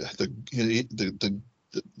humiliation, the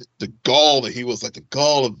gall that he was like, the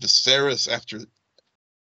gall of Viserys after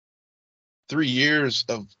 3 years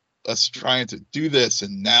of us trying to do this,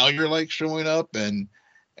 and now you're like showing up, and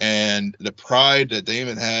the pride that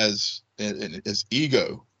Daemon has in his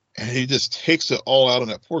ego, and he just takes it all out on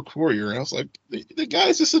that poor courier. And I was like, the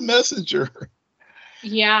guy's just a messenger.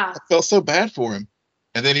 Yeah, I felt so bad for him.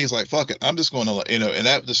 And then he's like, fuck it, I'm just going to, and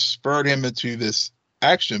that just spurred him into this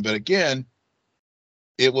action. But again,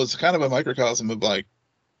 it was kind of a microcosm of like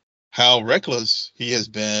how reckless he has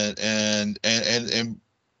been, and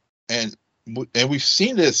we've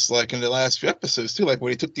seen this like in the last few episodes too, like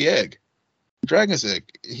when he took the egg, dragon's egg.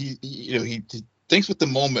 He thinks with the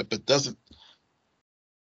moment, but doesn't.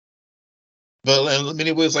 But in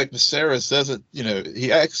many ways, like Viserys doesn't,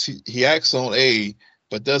 he acts on A,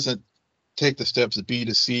 but doesn't take the steps of B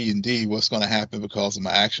to C and D, what's going to happen because of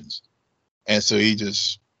my actions. And so he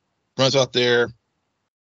just runs out there,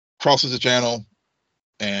 crosses the channel,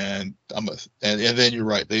 and then you're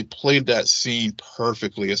right. They played that scene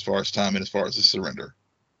perfectly as far as time and as far as the surrender.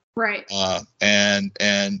 Right. And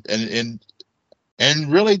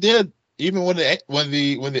really did, even when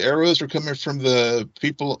the arrows were coming from the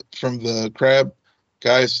people, from the crab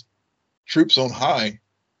guys' troops on high,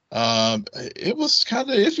 it was kind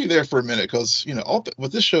of iffy there for a minute, because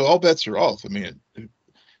with this show, all bets are off. I mean,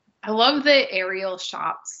 I love the aerial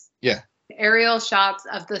shots. Yeah, the aerial shots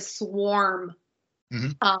of the swarm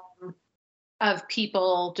of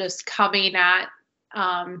people just coming at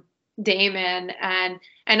Daemon,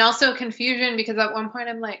 and also confusion, because at one point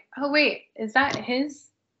I'm like, oh wait, is that his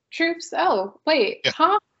troops? Oh wait,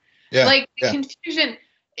 huh? Yeah, like confusion.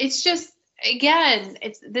 It's just, again,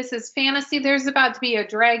 this is fantasy. There's about to be a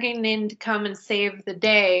dragon in to come and save the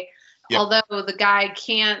day. Although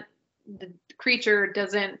the creature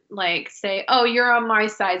doesn't like say, oh, you're on my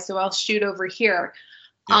side, so I'll shoot over here.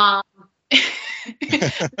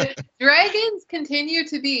 Dragons continue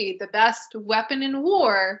to be the best weapon in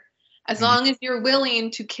war, as long as you're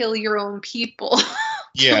willing to kill your own people.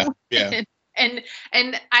 And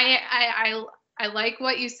I like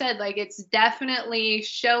what you said. Like, it's definitely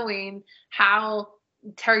showing how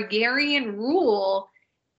Targaryen rule,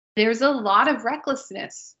 there's a lot of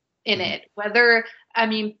recklessness in it.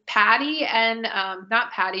 Patty and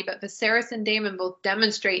not Patty, but Viserys and Daemon both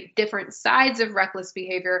demonstrate different sides of reckless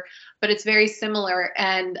behavior, but it's very similar.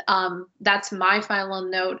 And that's my final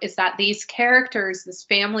note, is that these characters, this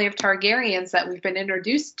family of Targaryens that we've been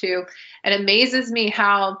introduced to, it amazes me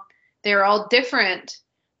how they're all different,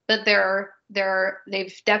 but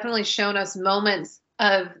they've definitely shown us moments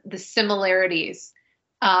of the similarities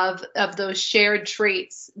of those shared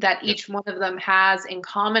traits that each one of them has in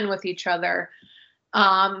common with each other,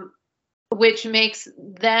 which makes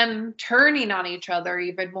them turning on each other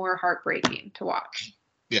even more heartbreaking to watch.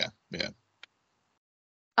 Yeah.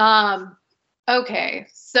 Okay,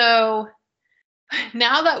 so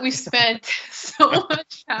now that we've spent so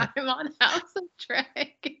much time on House of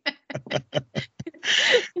Dragon,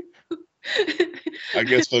 I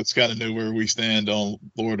guess folks kind of know where we stand on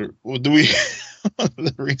Lord. Or do we?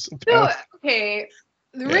 The Rings of Power. Okay,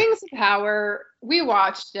 the Rings of Power. We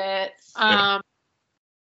watched it. I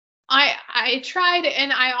tried,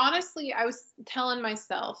 and I was telling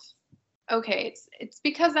myself, okay, it's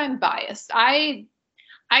because I'm biased. I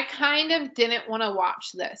kind of didn't want to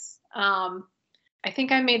watch this. I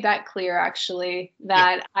think I made that clear, actually,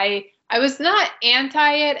 that I was not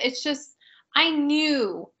anti it. It's just, I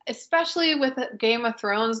knew, especially with Game of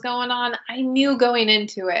Thrones going on, I knew going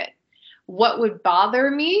into it what would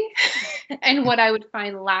bother me and what I would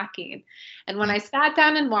find lacking. And when I sat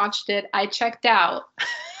down and watched it, I checked out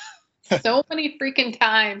so many freaking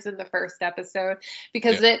times in the first episode,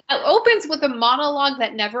 because it opens with a monologue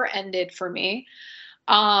that never ended for me.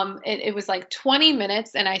 It was like 20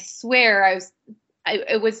 minutes, and I swear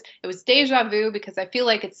it was deja vu, because I feel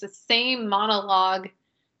like it's the same monologue.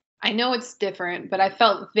 I know it's different, but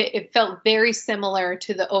it felt very similar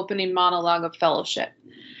to the opening monologue of Fellowship.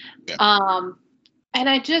 And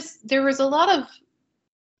there was a lot of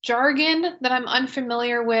jargon that I'm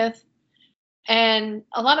unfamiliar with, and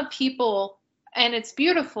a lot of people, and it's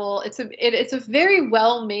beautiful. It's a very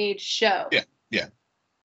well made show. Yeah, yeah,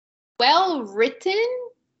 Well written,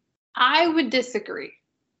 I would disagree.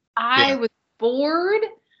 I yeah. was bored.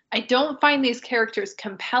 I don't find these characters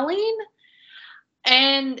compelling.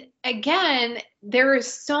 And again, there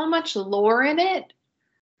is so much lore in it.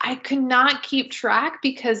 I could not keep track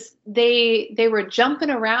because they were jumping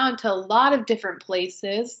around to a lot of different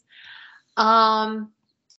places. And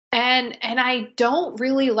I don't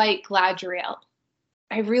really like Gladriel.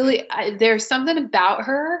 There's something about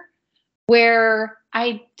her where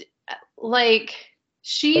I like Let me,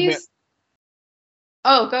 she's.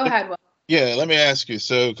 Oh, go ahead, Will. yeah, let me ask you.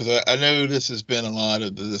 So, because I know this has been a lot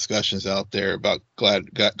of the discussions out there about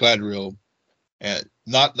Gladriel, and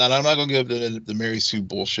I'm not going to give the Mary Sue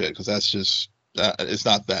bullshit because that's just it's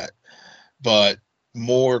not that, but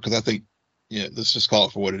more because I think let's just call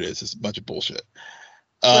it for what it is. It's a bunch of bullshit.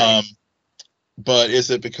 Right. But is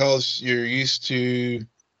it because you're used to?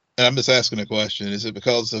 And I'm just asking a question. Is it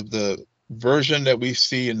because of the version that we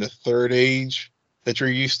see in the Third Age that you're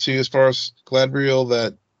used to as far as Gladriel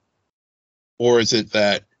that? Or is it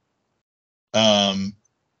that, um,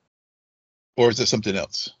 or is it something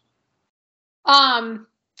else? Um,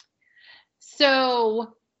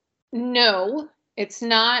 so no, it's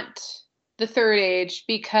not the Third Age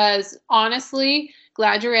because honestly,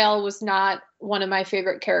 Gladriel was not one of my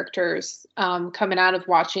favorite characters coming out of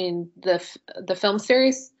watching the film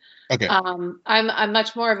series. Okay. I'm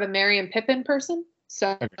much more of a Merry and Pippin person.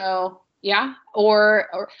 So Okay. yeah,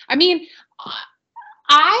 or I mean,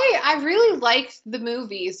 I really liked the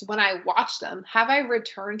movies when I watched them. Have I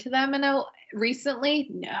returned to them recently?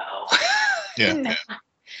 No. Yeah. No.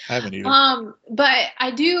 I haven't either. But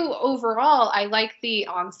I do overall. I like the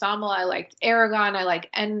ensemble. I liked Aragon. I like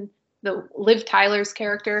and the Liv Tyler's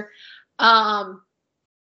character. But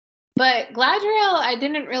Gladriel I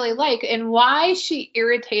didn't really like, and why she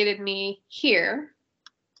irritated me here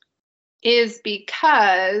is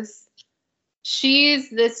because she's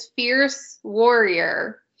this fierce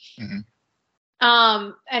warrior. Mm-hmm.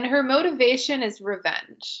 And her motivation is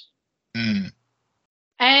revenge. Mm.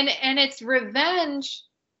 And it's revenge.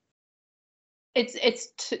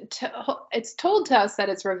 It's told to us that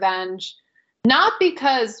it's revenge, not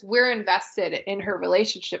because we're invested in her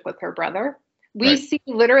relationship with her brother. We Right. see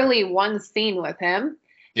literally one scene with him,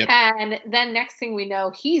 Yep. and then next thing we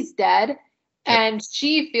know, he's dead, Yep. and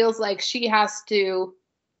she feels like she has to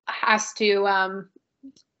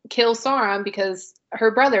kill Sauron because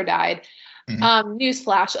her brother died. Mm-hmm.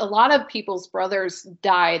 Newsflash: a lot of people's brothers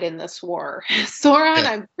died in this war. Sauron,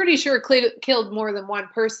 Yeah. I'm pretty sure, killed more than one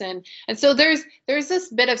person, and so there's this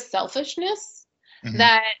bit of selfishness Mm-hmm.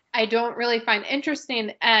 that I don't really find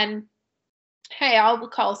interesting. And hey, I'll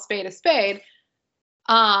call a spade a spade.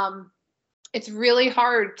 It's really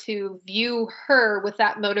hard to view her with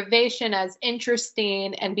that motivation as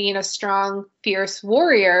interesting and being a strong, fierce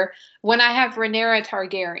warrior when I have Rhaenyra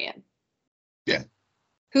Targaryen. Yeah.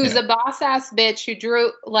 Who's Yeah. a boss ass bitch who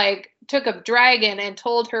took a dragon and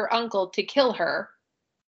told her uncle to kill her,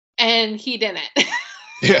 and he didn't.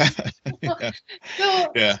 Yeah. Yeah.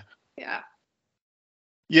 So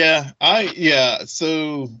Yeah. yeah.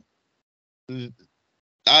 So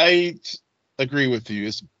I agree with you.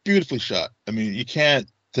 It's beautifully shot. I mean, you can't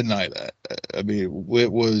deny that. I mean,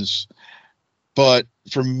 it was, but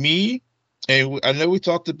for me, and I know we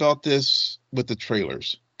talked about this with the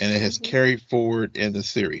trailers, and it has carried forward in the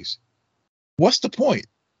series. What's the point?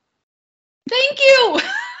 Thank you.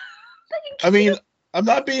 I mean, I'm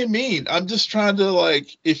not being mean. I'm just trying to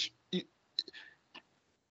like, if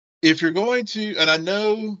you're going to, and I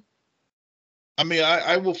know, I mean,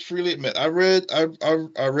 I will freely admit, I read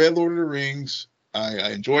Lord of the Rings.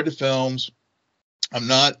 I enjoyed the films. I'm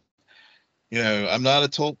not, I'm not a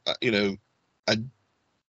total, I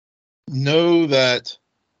know that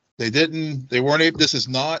they weren't able, this is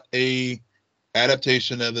not a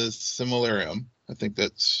adaptation of the Silmarillion. I think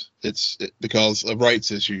it's because of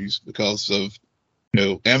rights issues, because of,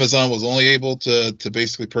 Amazon was only able to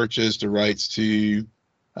basically purchase the rights to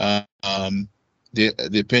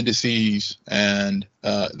the appendices and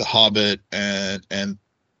the Hobbit and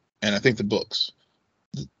I think the books,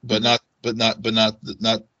 but not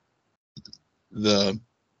the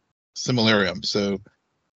Silmarillion. So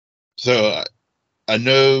I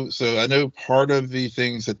know part of the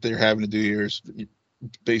things that they're having to do here is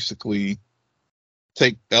basically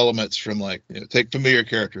take elements from, like, take familiar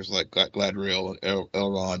characters like Gladriel and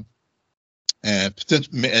Elrond and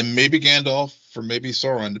maybe Gandalf or maybe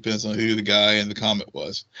Sauron, depends on who the guy in the comic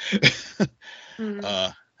was.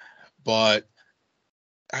 Mm-hmm. But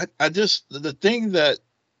I just, the thing that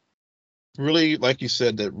really, like you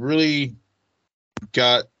said, that really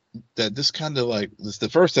got that, this kind of like this, the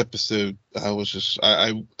first episode, I was just,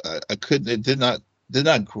 I couldn't, it did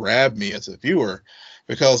not grab me as a viewer,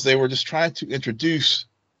 because they were just trying to introduce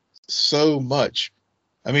so much.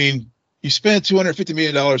 I mean, you spend $250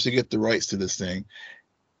 million to get the rights to this thing.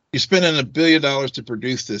 You're spending $1 billion to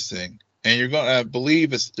produce this thing, and you're going to, I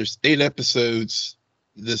believe there's 8 episodes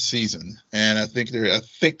this season, and I think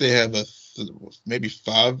they have maybe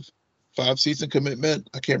five season commitment.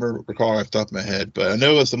 I can't recall off the top of my head, but I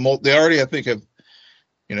know it's they already, I think, have,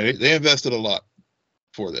 they invested a lot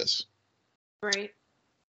for this. Right.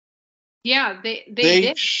 Yeah, they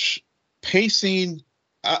did. Pacing,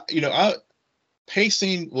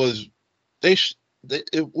 pacing was, it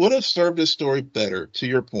would have served this story better, to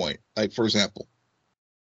your point. Like, for example,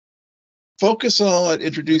 focus on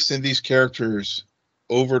introducing these characters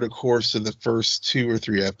over the course of the first 2 or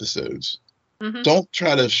 3 episodes. Mm-hmm. Don't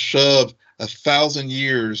try to shove 1,000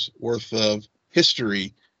 years worth of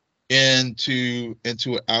history into an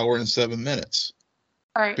hour and 7 minutes.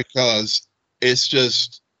 All right. Because it's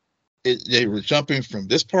just, they were jumping from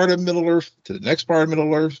this part of Middle Earth to the next part of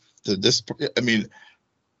Middle Earth to this. I mean,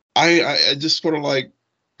 I just sort of like,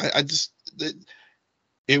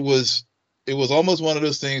 it was almost one of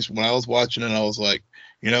those things when I was watching it, I was like,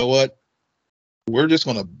 you know what? We're just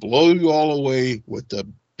going to blow you all away with the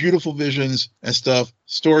beautiful visions and stuff.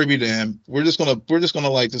 Story be damned. We're just going to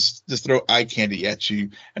like just throw eye candy at you,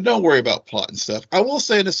 and don't worry about plot and stuff. I will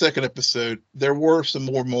say in the second episode, there were some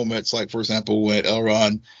more moments, like, for example, when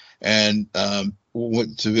Elrond and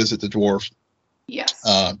went to visit the dwarf. Yes.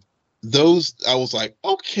 Those, I was like,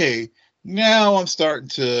 okay, now I'm starting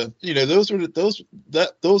to, those were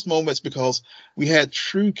those moments, because we had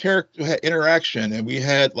true character, we had interaction, and we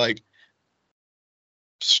had, like,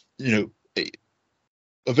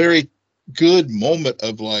 a very good moment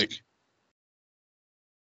of like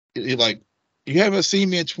you haven't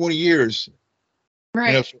seen me in 20 years.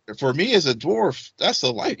 Right. For me as a dwarf, that's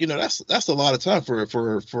a life. That's a lot of time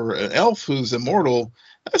for an elf who's immortal.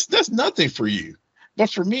 That's nothing for you,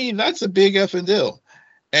 but for me, that's a big effing deal.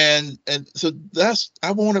 And so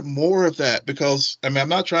I wanted more of that, because I mean, I'm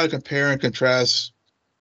not trying to compare and contrast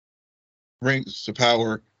Rings of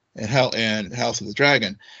Power and House of the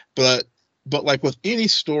Dragon, but like with any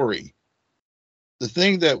story, the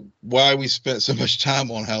thing that why we spent so much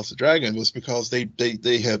time on House of Dragon was because they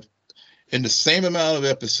have, in the same amount of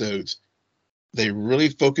episodes, they really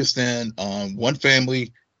focused in on one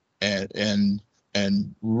family and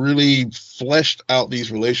really fleshed out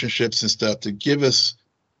these relationships and stuff to give us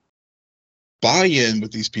buy-in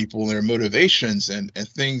with these people and their motivations and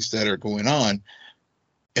things that are going on.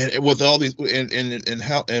 And with all these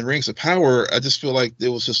and Rings of Power, I just feel like it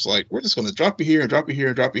was just like, we're just going to drop you here and drop you here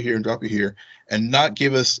and drop you here and drop you here, and not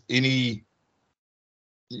give us any.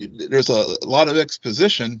 There's a lot of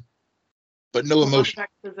exposition, but no emotion.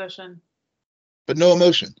 But no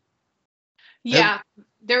emotion. Yeah,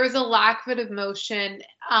 there was a lack of emotion.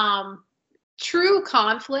 True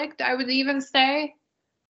conflict, I would even say.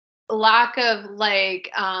 Lack of like.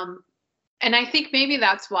 And I think maybe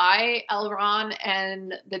that's why Elrond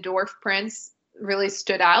and the Dwarf Prince really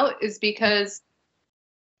stood out, is because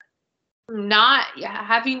not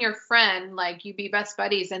having your friend, like, you be best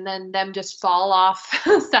buddies and then them just fall off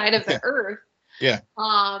the side of the earth. Yeah.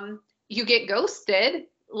 You get ghosted.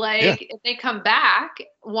 Like, if they come back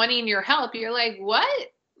wanting your help, you're like, what?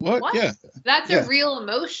 What? Yeah. That's a real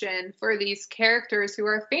emotion for these characters who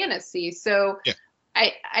are fantasy. So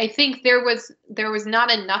I think there was not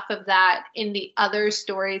enough of that in the other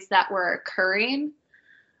stories that were occurring.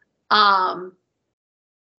 And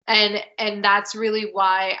that's really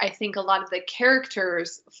why I think a lot of the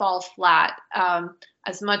characters fall flat,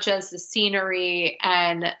 as much as the scenery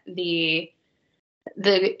and the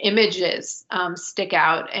images stick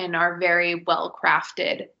out and are very well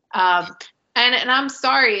crafted. And I'm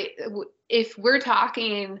sorry, if we're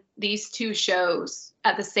talking these two shows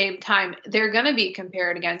at the same time, they're going to be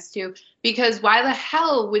compared against you, because why the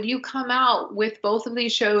hell would you come out with both of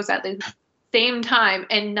these shows at the same time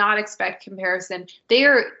and not expect comparison? They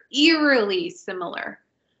are eerily similar.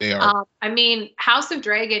 They are. I mean, House of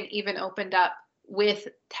Dragon even opened up with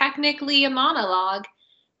technically a monologue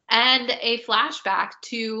and a flashback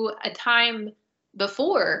to a time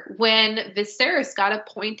before when Viserys got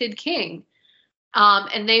appointed king.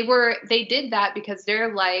 And they did that because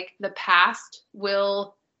they're like, the past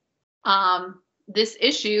will, this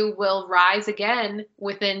issue will rise again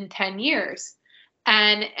within 10 years.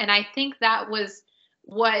 And I think that was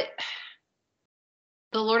what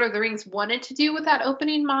the Lord of the Rings wanted to do with that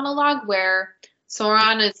opening monologue, where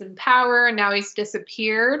Sauron is in power. Now he's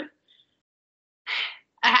disappeared.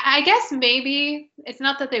 I guess maybe it's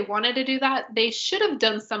not that they wanted to do that. They should have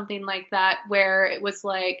done something like that where it was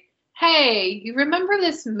like, hey, you remember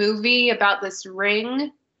this movie about this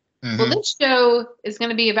ring? Mm-hmm. Well, this show is going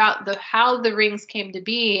to be about how the rings came to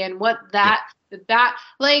be and what that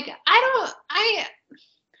like. I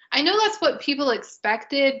know that's what people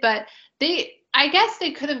expected, but I guess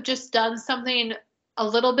they could have just done something a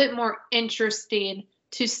little bit more interesting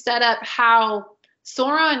to set up how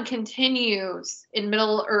Sauron continues in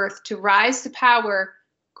Middle Earth to rise to power,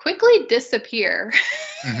 quickly disappear,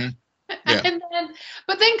 Mm-hmm. Yeah.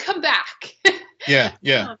 but then come back. Yeah.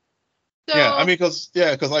 So, yeah, I mean, because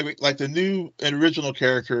like the new and original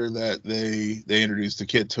character that they introduced, the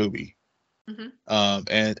kid Toby,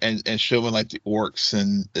 and showing like the orcs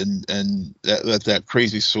and that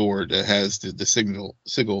crazy sword that has the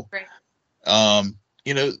sigil, right.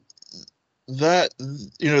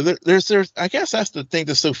 there's I guess that's the thing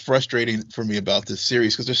that's so frustrating for me about this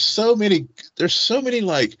series, because there's so many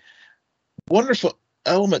like wonderful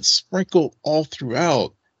elements sprinkled all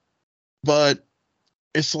throughout, but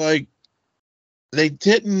it's like they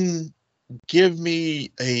didn't give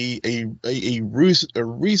me a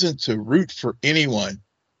reason to root for anyone.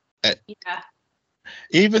 Yeah.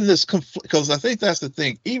 Even this because I think that's the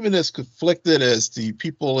thing. Even as conflicted as the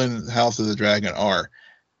people in House of the Dragon are,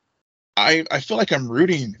 I feel like I'm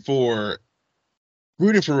rooting for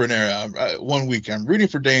Rhaenyra. 1 week I'm rooting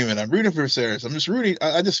for Daemon. I'm rooting for Viserys. I'm just rooting.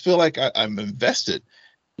 I just feel like I'm invested.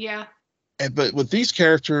 Yeah. But with these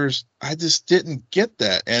characters, I just didn't get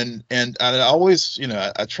that. And I always,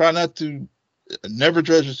 I try not to never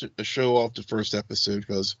judge a show off the first episode,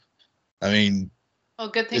 because, I mean,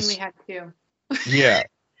 good thing we had two. Yeah.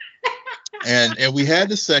 and we had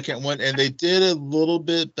the second one, and they did a little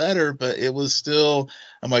bit better, but it was still,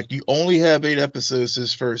 I'm like, you only have 8 episodes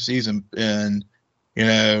this first season, and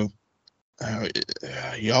y'all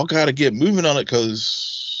got to get moving on it,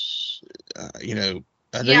 because I know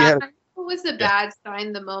you had. It was a bad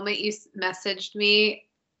sign the moment you messaged me.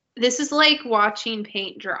 This is like watching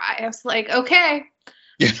paint dry. I was like, okay.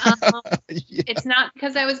 It's not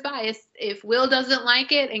because I was biased. If Will doesn't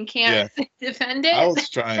like it and can't defend it, I was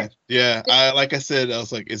trying. Like I said, I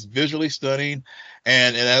was like, it's visually stunning,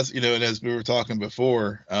 and as and as we were talking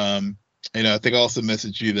before, I think I also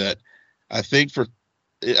messaged you that I think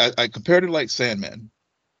I compared it like Sandman.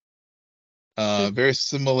 Very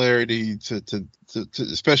similarity to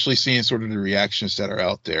especially seeing sort of the reactions that are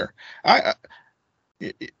out there.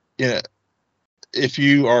 If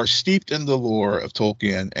you are steeped in the lore of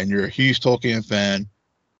Tolkien and you're a huge Tolkien fan,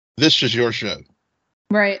 this is your show.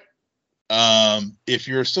 Right. If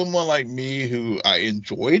you're someone like me who I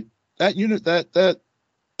enjoyed that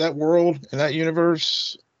that world and that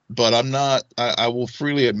universe, but I'm not, I will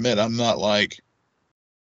freely admit, I'm not like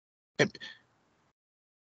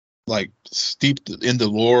steeped in the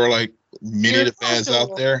lore like many of the fans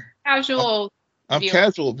out there. Casual. I'm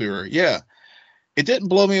casual viewer. Yeah. It didn't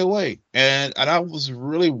blow me away, and I was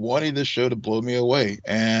really wanting this show to blow me away,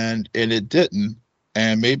 and it didn't.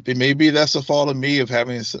 And maybe that's the fault of me of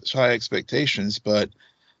having such high expectations, but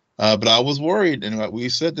I was worried, and we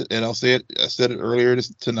said that, and I'll say it. I said it earlier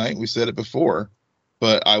tonight. We said it before,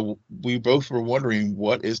 but we both were wondering,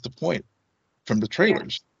 what is the point from the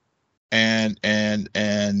trailers, and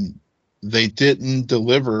they didn't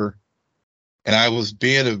deliver, and I was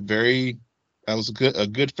being I was a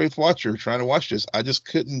good faith watcher trying to watch this. I just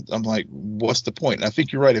couldn't. I'm like, what's the point? And I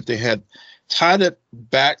think you're right. If they had tied it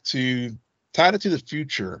to the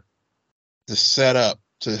future, to set up,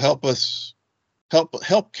 to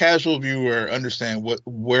help casual viewer understand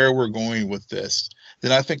where we're going with this,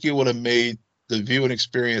 then I think it would have made the viewing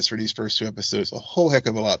experience for these first 2 episodes a whole heck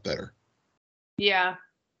of a lot better. Yeah.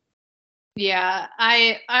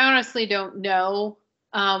 I honestly don't know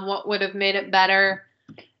what would have made it better.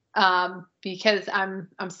 Because I'm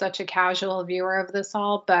such a casual viewer of this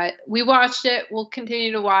all, but we watched it. We'll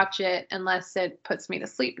continue to watch it unless it puts me to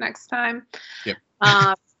sleep next time. Yep.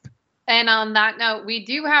 And on that note, we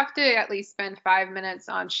do have to at least spend 5 minutes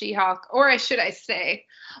on She-Hulk, or should I say,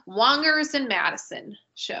 Wongers and Madison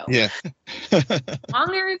show. Yeah.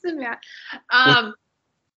 Wongers and Madison.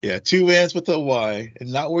 Yeah, 2 N's with a Y,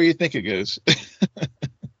 and not where you think it goes.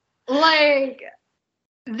 Like,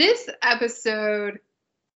 this episode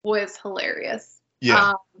was hilarious.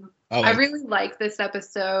 Yeah. I really liked this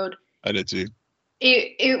episode. I did too.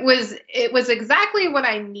 It was exactly what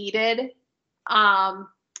I needed. And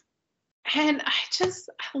I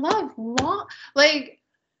love like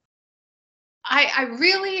I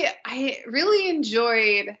really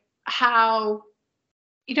enjoyed how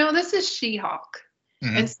this is She-Hulk.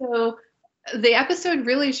 Mhm. And so the episode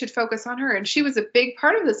really should focus on her. And she was a big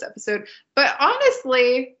part of this episode. But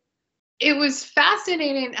honestly, it was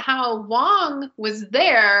fascinating how Wong was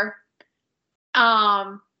there.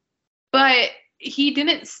 But he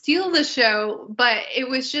didn't steal the show, but it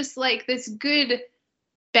was just like this good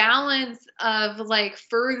balance of like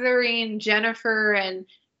furthering Jennifer and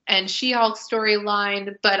She-Hulk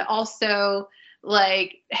storyline, but also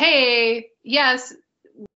like, hey, yes,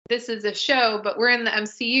 this is a show, but we're in the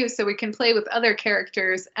MCU, so we can play with other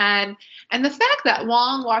characters. And the fact that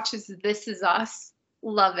Wong watches This Is Us,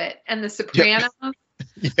 love it, and The Sopranos,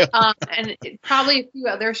 Yeah. and probably a few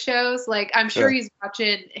other shows. Like I'm sure Yeah. he's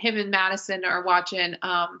watching. Him and Madison are watching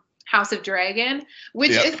House of Dragon,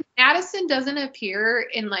 which Yeah. if Madison doesn't appear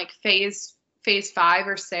in like phase 5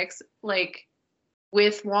 or 6, like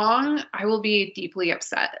with Wong, I will be deeply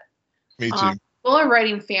upset. Me too. People are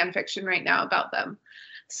writing fan fiction right now about them,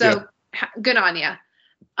 so good on you.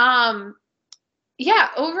 Yeah,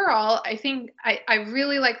 overall, I think I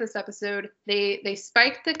really like this episode. They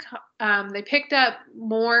spiked they picked up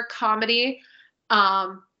more comedy,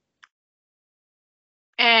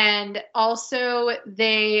 and also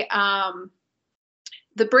they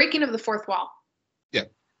the breaking of the fourth wall. Yeah,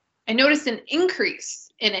 I noticed an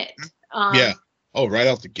increase in it. Yeah. Oh, right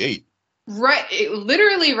out the gate.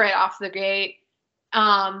 Literally right off the gate.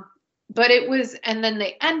 But it was, and then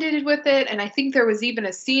they ended with it, and I think there was even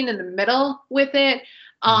a scene in the middle with it.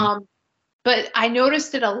 But I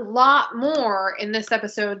noticed it a lot more in this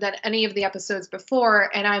episode than any of the episodes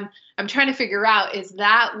before, and I'm trying to figure out, is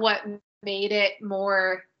that what made it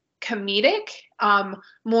more comedic?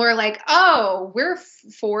 More like, oh, we're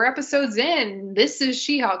 4 episodes in, this is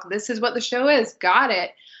She-Hulk, this is what the show is, got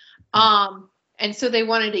it. And so they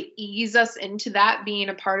wanted to ease us into that being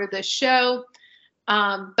a part of the show.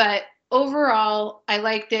 But overall, I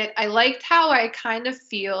liked it. I liked how I kind of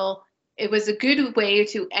feel it was a good way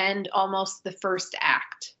to end almost the first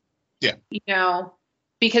act. Yeah.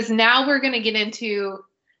 Because now we're going to get into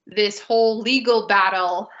this whole legal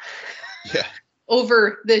battle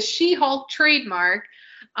over the She-Hulk trademark,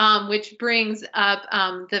 which brings up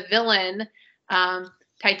the villain,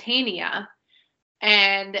 Titania.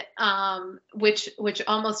 And which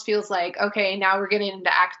almost feels like, okay, now we're getting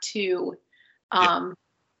into Act 2.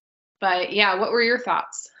 But yeah, what were your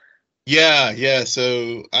thoughts? Yeah.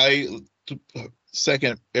 So I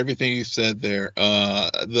second everything you said there.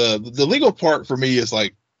 The legal part for me is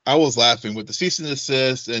like, I was laughing with the cease and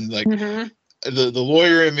desist, and like the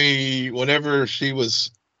lawyer in me, whenever she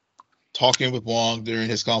was talking with Wong during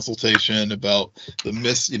his consultation about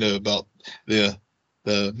about the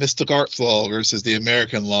mystic arts law versus the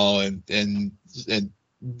American law, and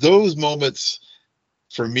those moments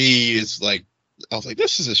for me is like, I was like,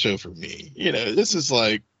 this is a show for me. This is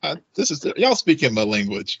like, y'all speaking my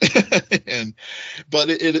language. But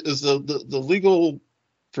it is the legal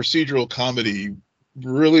procedural comedy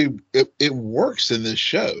really, it works in this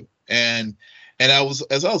show. And as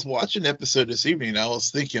I was watching the episode this evening, I was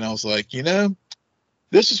thinking, I was like,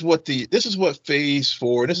 this is what phase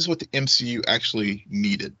 4, this is what the MCU actually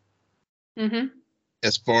needed.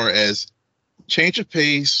 As far as change of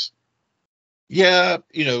pace. Yeah,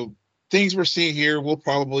 things we're seeing here will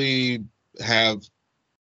probably have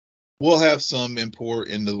some import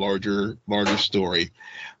in the larger story,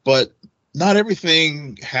 but not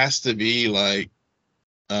everything has to be like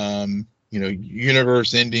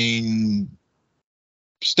universe ending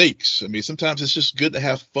stakes. I mean, sometimes it's just good to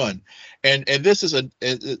have fun, and this is a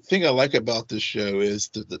thing I like about this show is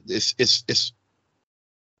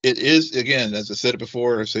it is, again, as I said it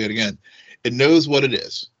before, I say it again, it knows what it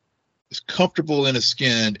is. It's comfortable in its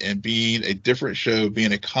skin and being a different show,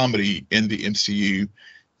 being a comedy in the MCU.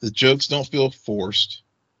 The jokes don't feel forced.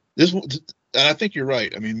 And I think you're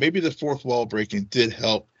right. I mean, maybe the fourth wall breaking did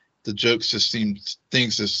help the jokes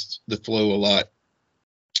things to flow a lot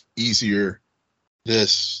easier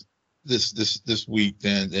this week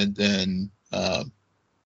than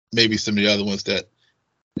maybe some of the other ones that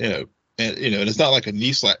and it's not like a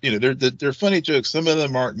knee slap. They're funny jokes. Some of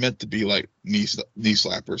them aren't meant to be like knee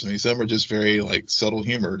slappers. I mean, some are just very like subtle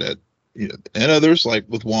humor that and others like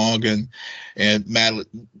with Wong and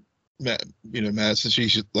Madison,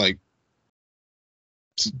 she's like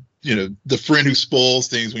the friend who spoils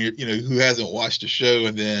things when who hasn't watched the show.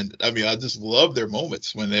 And then I mean, I just love their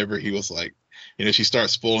moments whenever he was like, she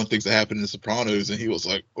starts spoiling things that happen in The Sopranos, and he was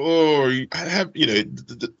like, oh, I have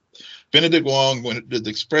Benedict Wong, when the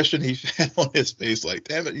expression he had on his face, like,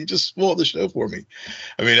 damn it, you just spoiled the show for me.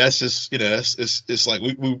 I mean, that's just, it's like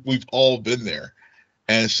we've all been there.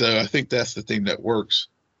 And so I think that's the thing that worked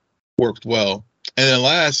well. And then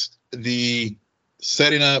last, the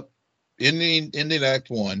setting up ending Act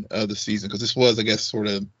 1 of the season, because this was, I guess,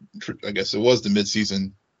 it was the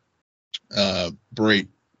mid-season break.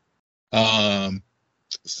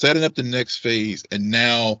 Setting up the next phase, and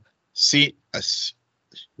now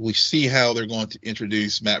we see how they're going to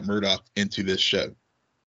introduce Matt Murdock into this show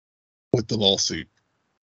with the lawsuit.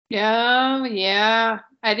 Yeah.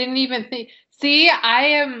 I didn't even think. See,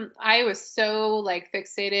 I was so like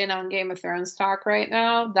fixated on Game of Thrones talk right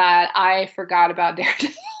now that I forgot about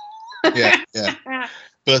Daredevil. Yeah.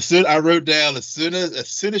 But I wrote down as soon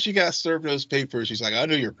as she got served those papers, she's like, I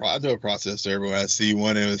know a process server when I see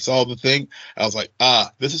one, and it's all the thing. I was like,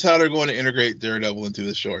 this is how they're going to integrate Daredevil into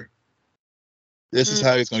the show. This is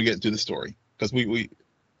how he's going to get into the story. Because we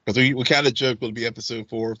kind of joked it'll be episode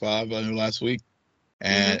 4 or 5 I know last week,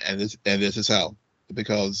 and this is how,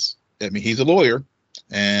 because I mean he's a lawyer,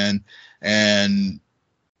 and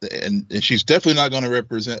she's definitely not going to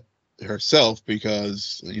represent herself,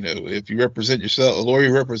 because if you represent yourself, a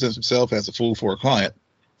lawyer represents himself as a fool for a client.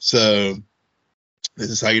 So this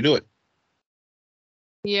is how you do it.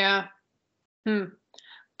 Yeah.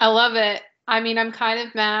 I love it. I mean, I'm kind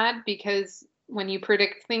of mad because when you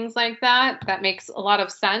predict things like that makes a lot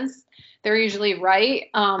of sense. They're usually right.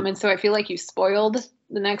 And so I feel like you spoiled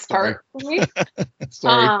the next part for me.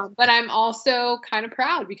 Sorry. But I'm also kind of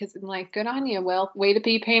proud because I'm like, good on you, Will. Way to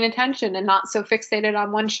be paying attention and not so fixated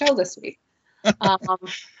on one show this week.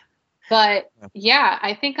 But yeah,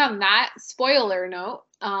 I think on that spoiler note,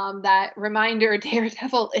 that reminder,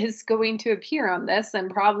 Daredevil is going to appear on this,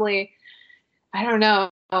 and probably, I don't know,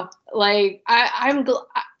 like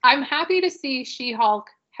I'm happy to see She-Hulk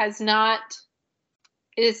has not.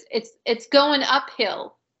 It's going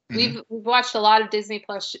uphill. We've watched a lot of Disney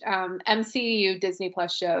Plus, MCU Disney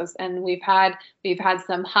Plus shows, and we've had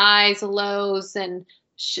some highs, lows, and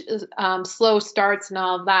slow starts and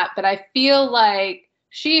all of that. But I feel like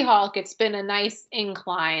She-Hulk, it's been a nice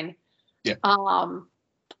incline. Yeah.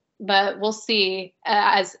 But we'll see,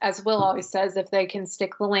 as Will always says, if they can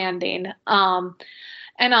stick the landing. And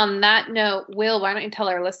on that note, Will, why don't you tell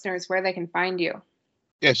our listeners where they can find you?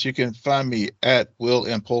 Yes, you can find me at Will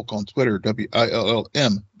M. Polk on Twitter,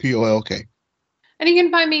 WILLMPOLK. And you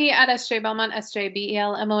can find me at SJ Belmont,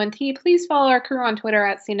 SJBELMONT. Please follow our crew on Twitter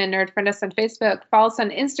at Scene and Nerd. Friend us on Facebook. Follow us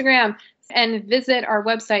on Instagram. And visit our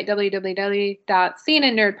website,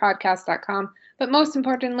 www.sceneandnerdpodcast.com. But most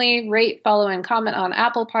importantly, rate, follow, and comment on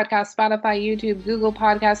Apple Podcasts, Spotify, YouTube, Google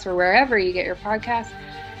Podcasts, or wherever you get your podcasts.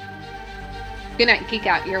 Good night, Geek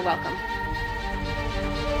Out. You're welcome.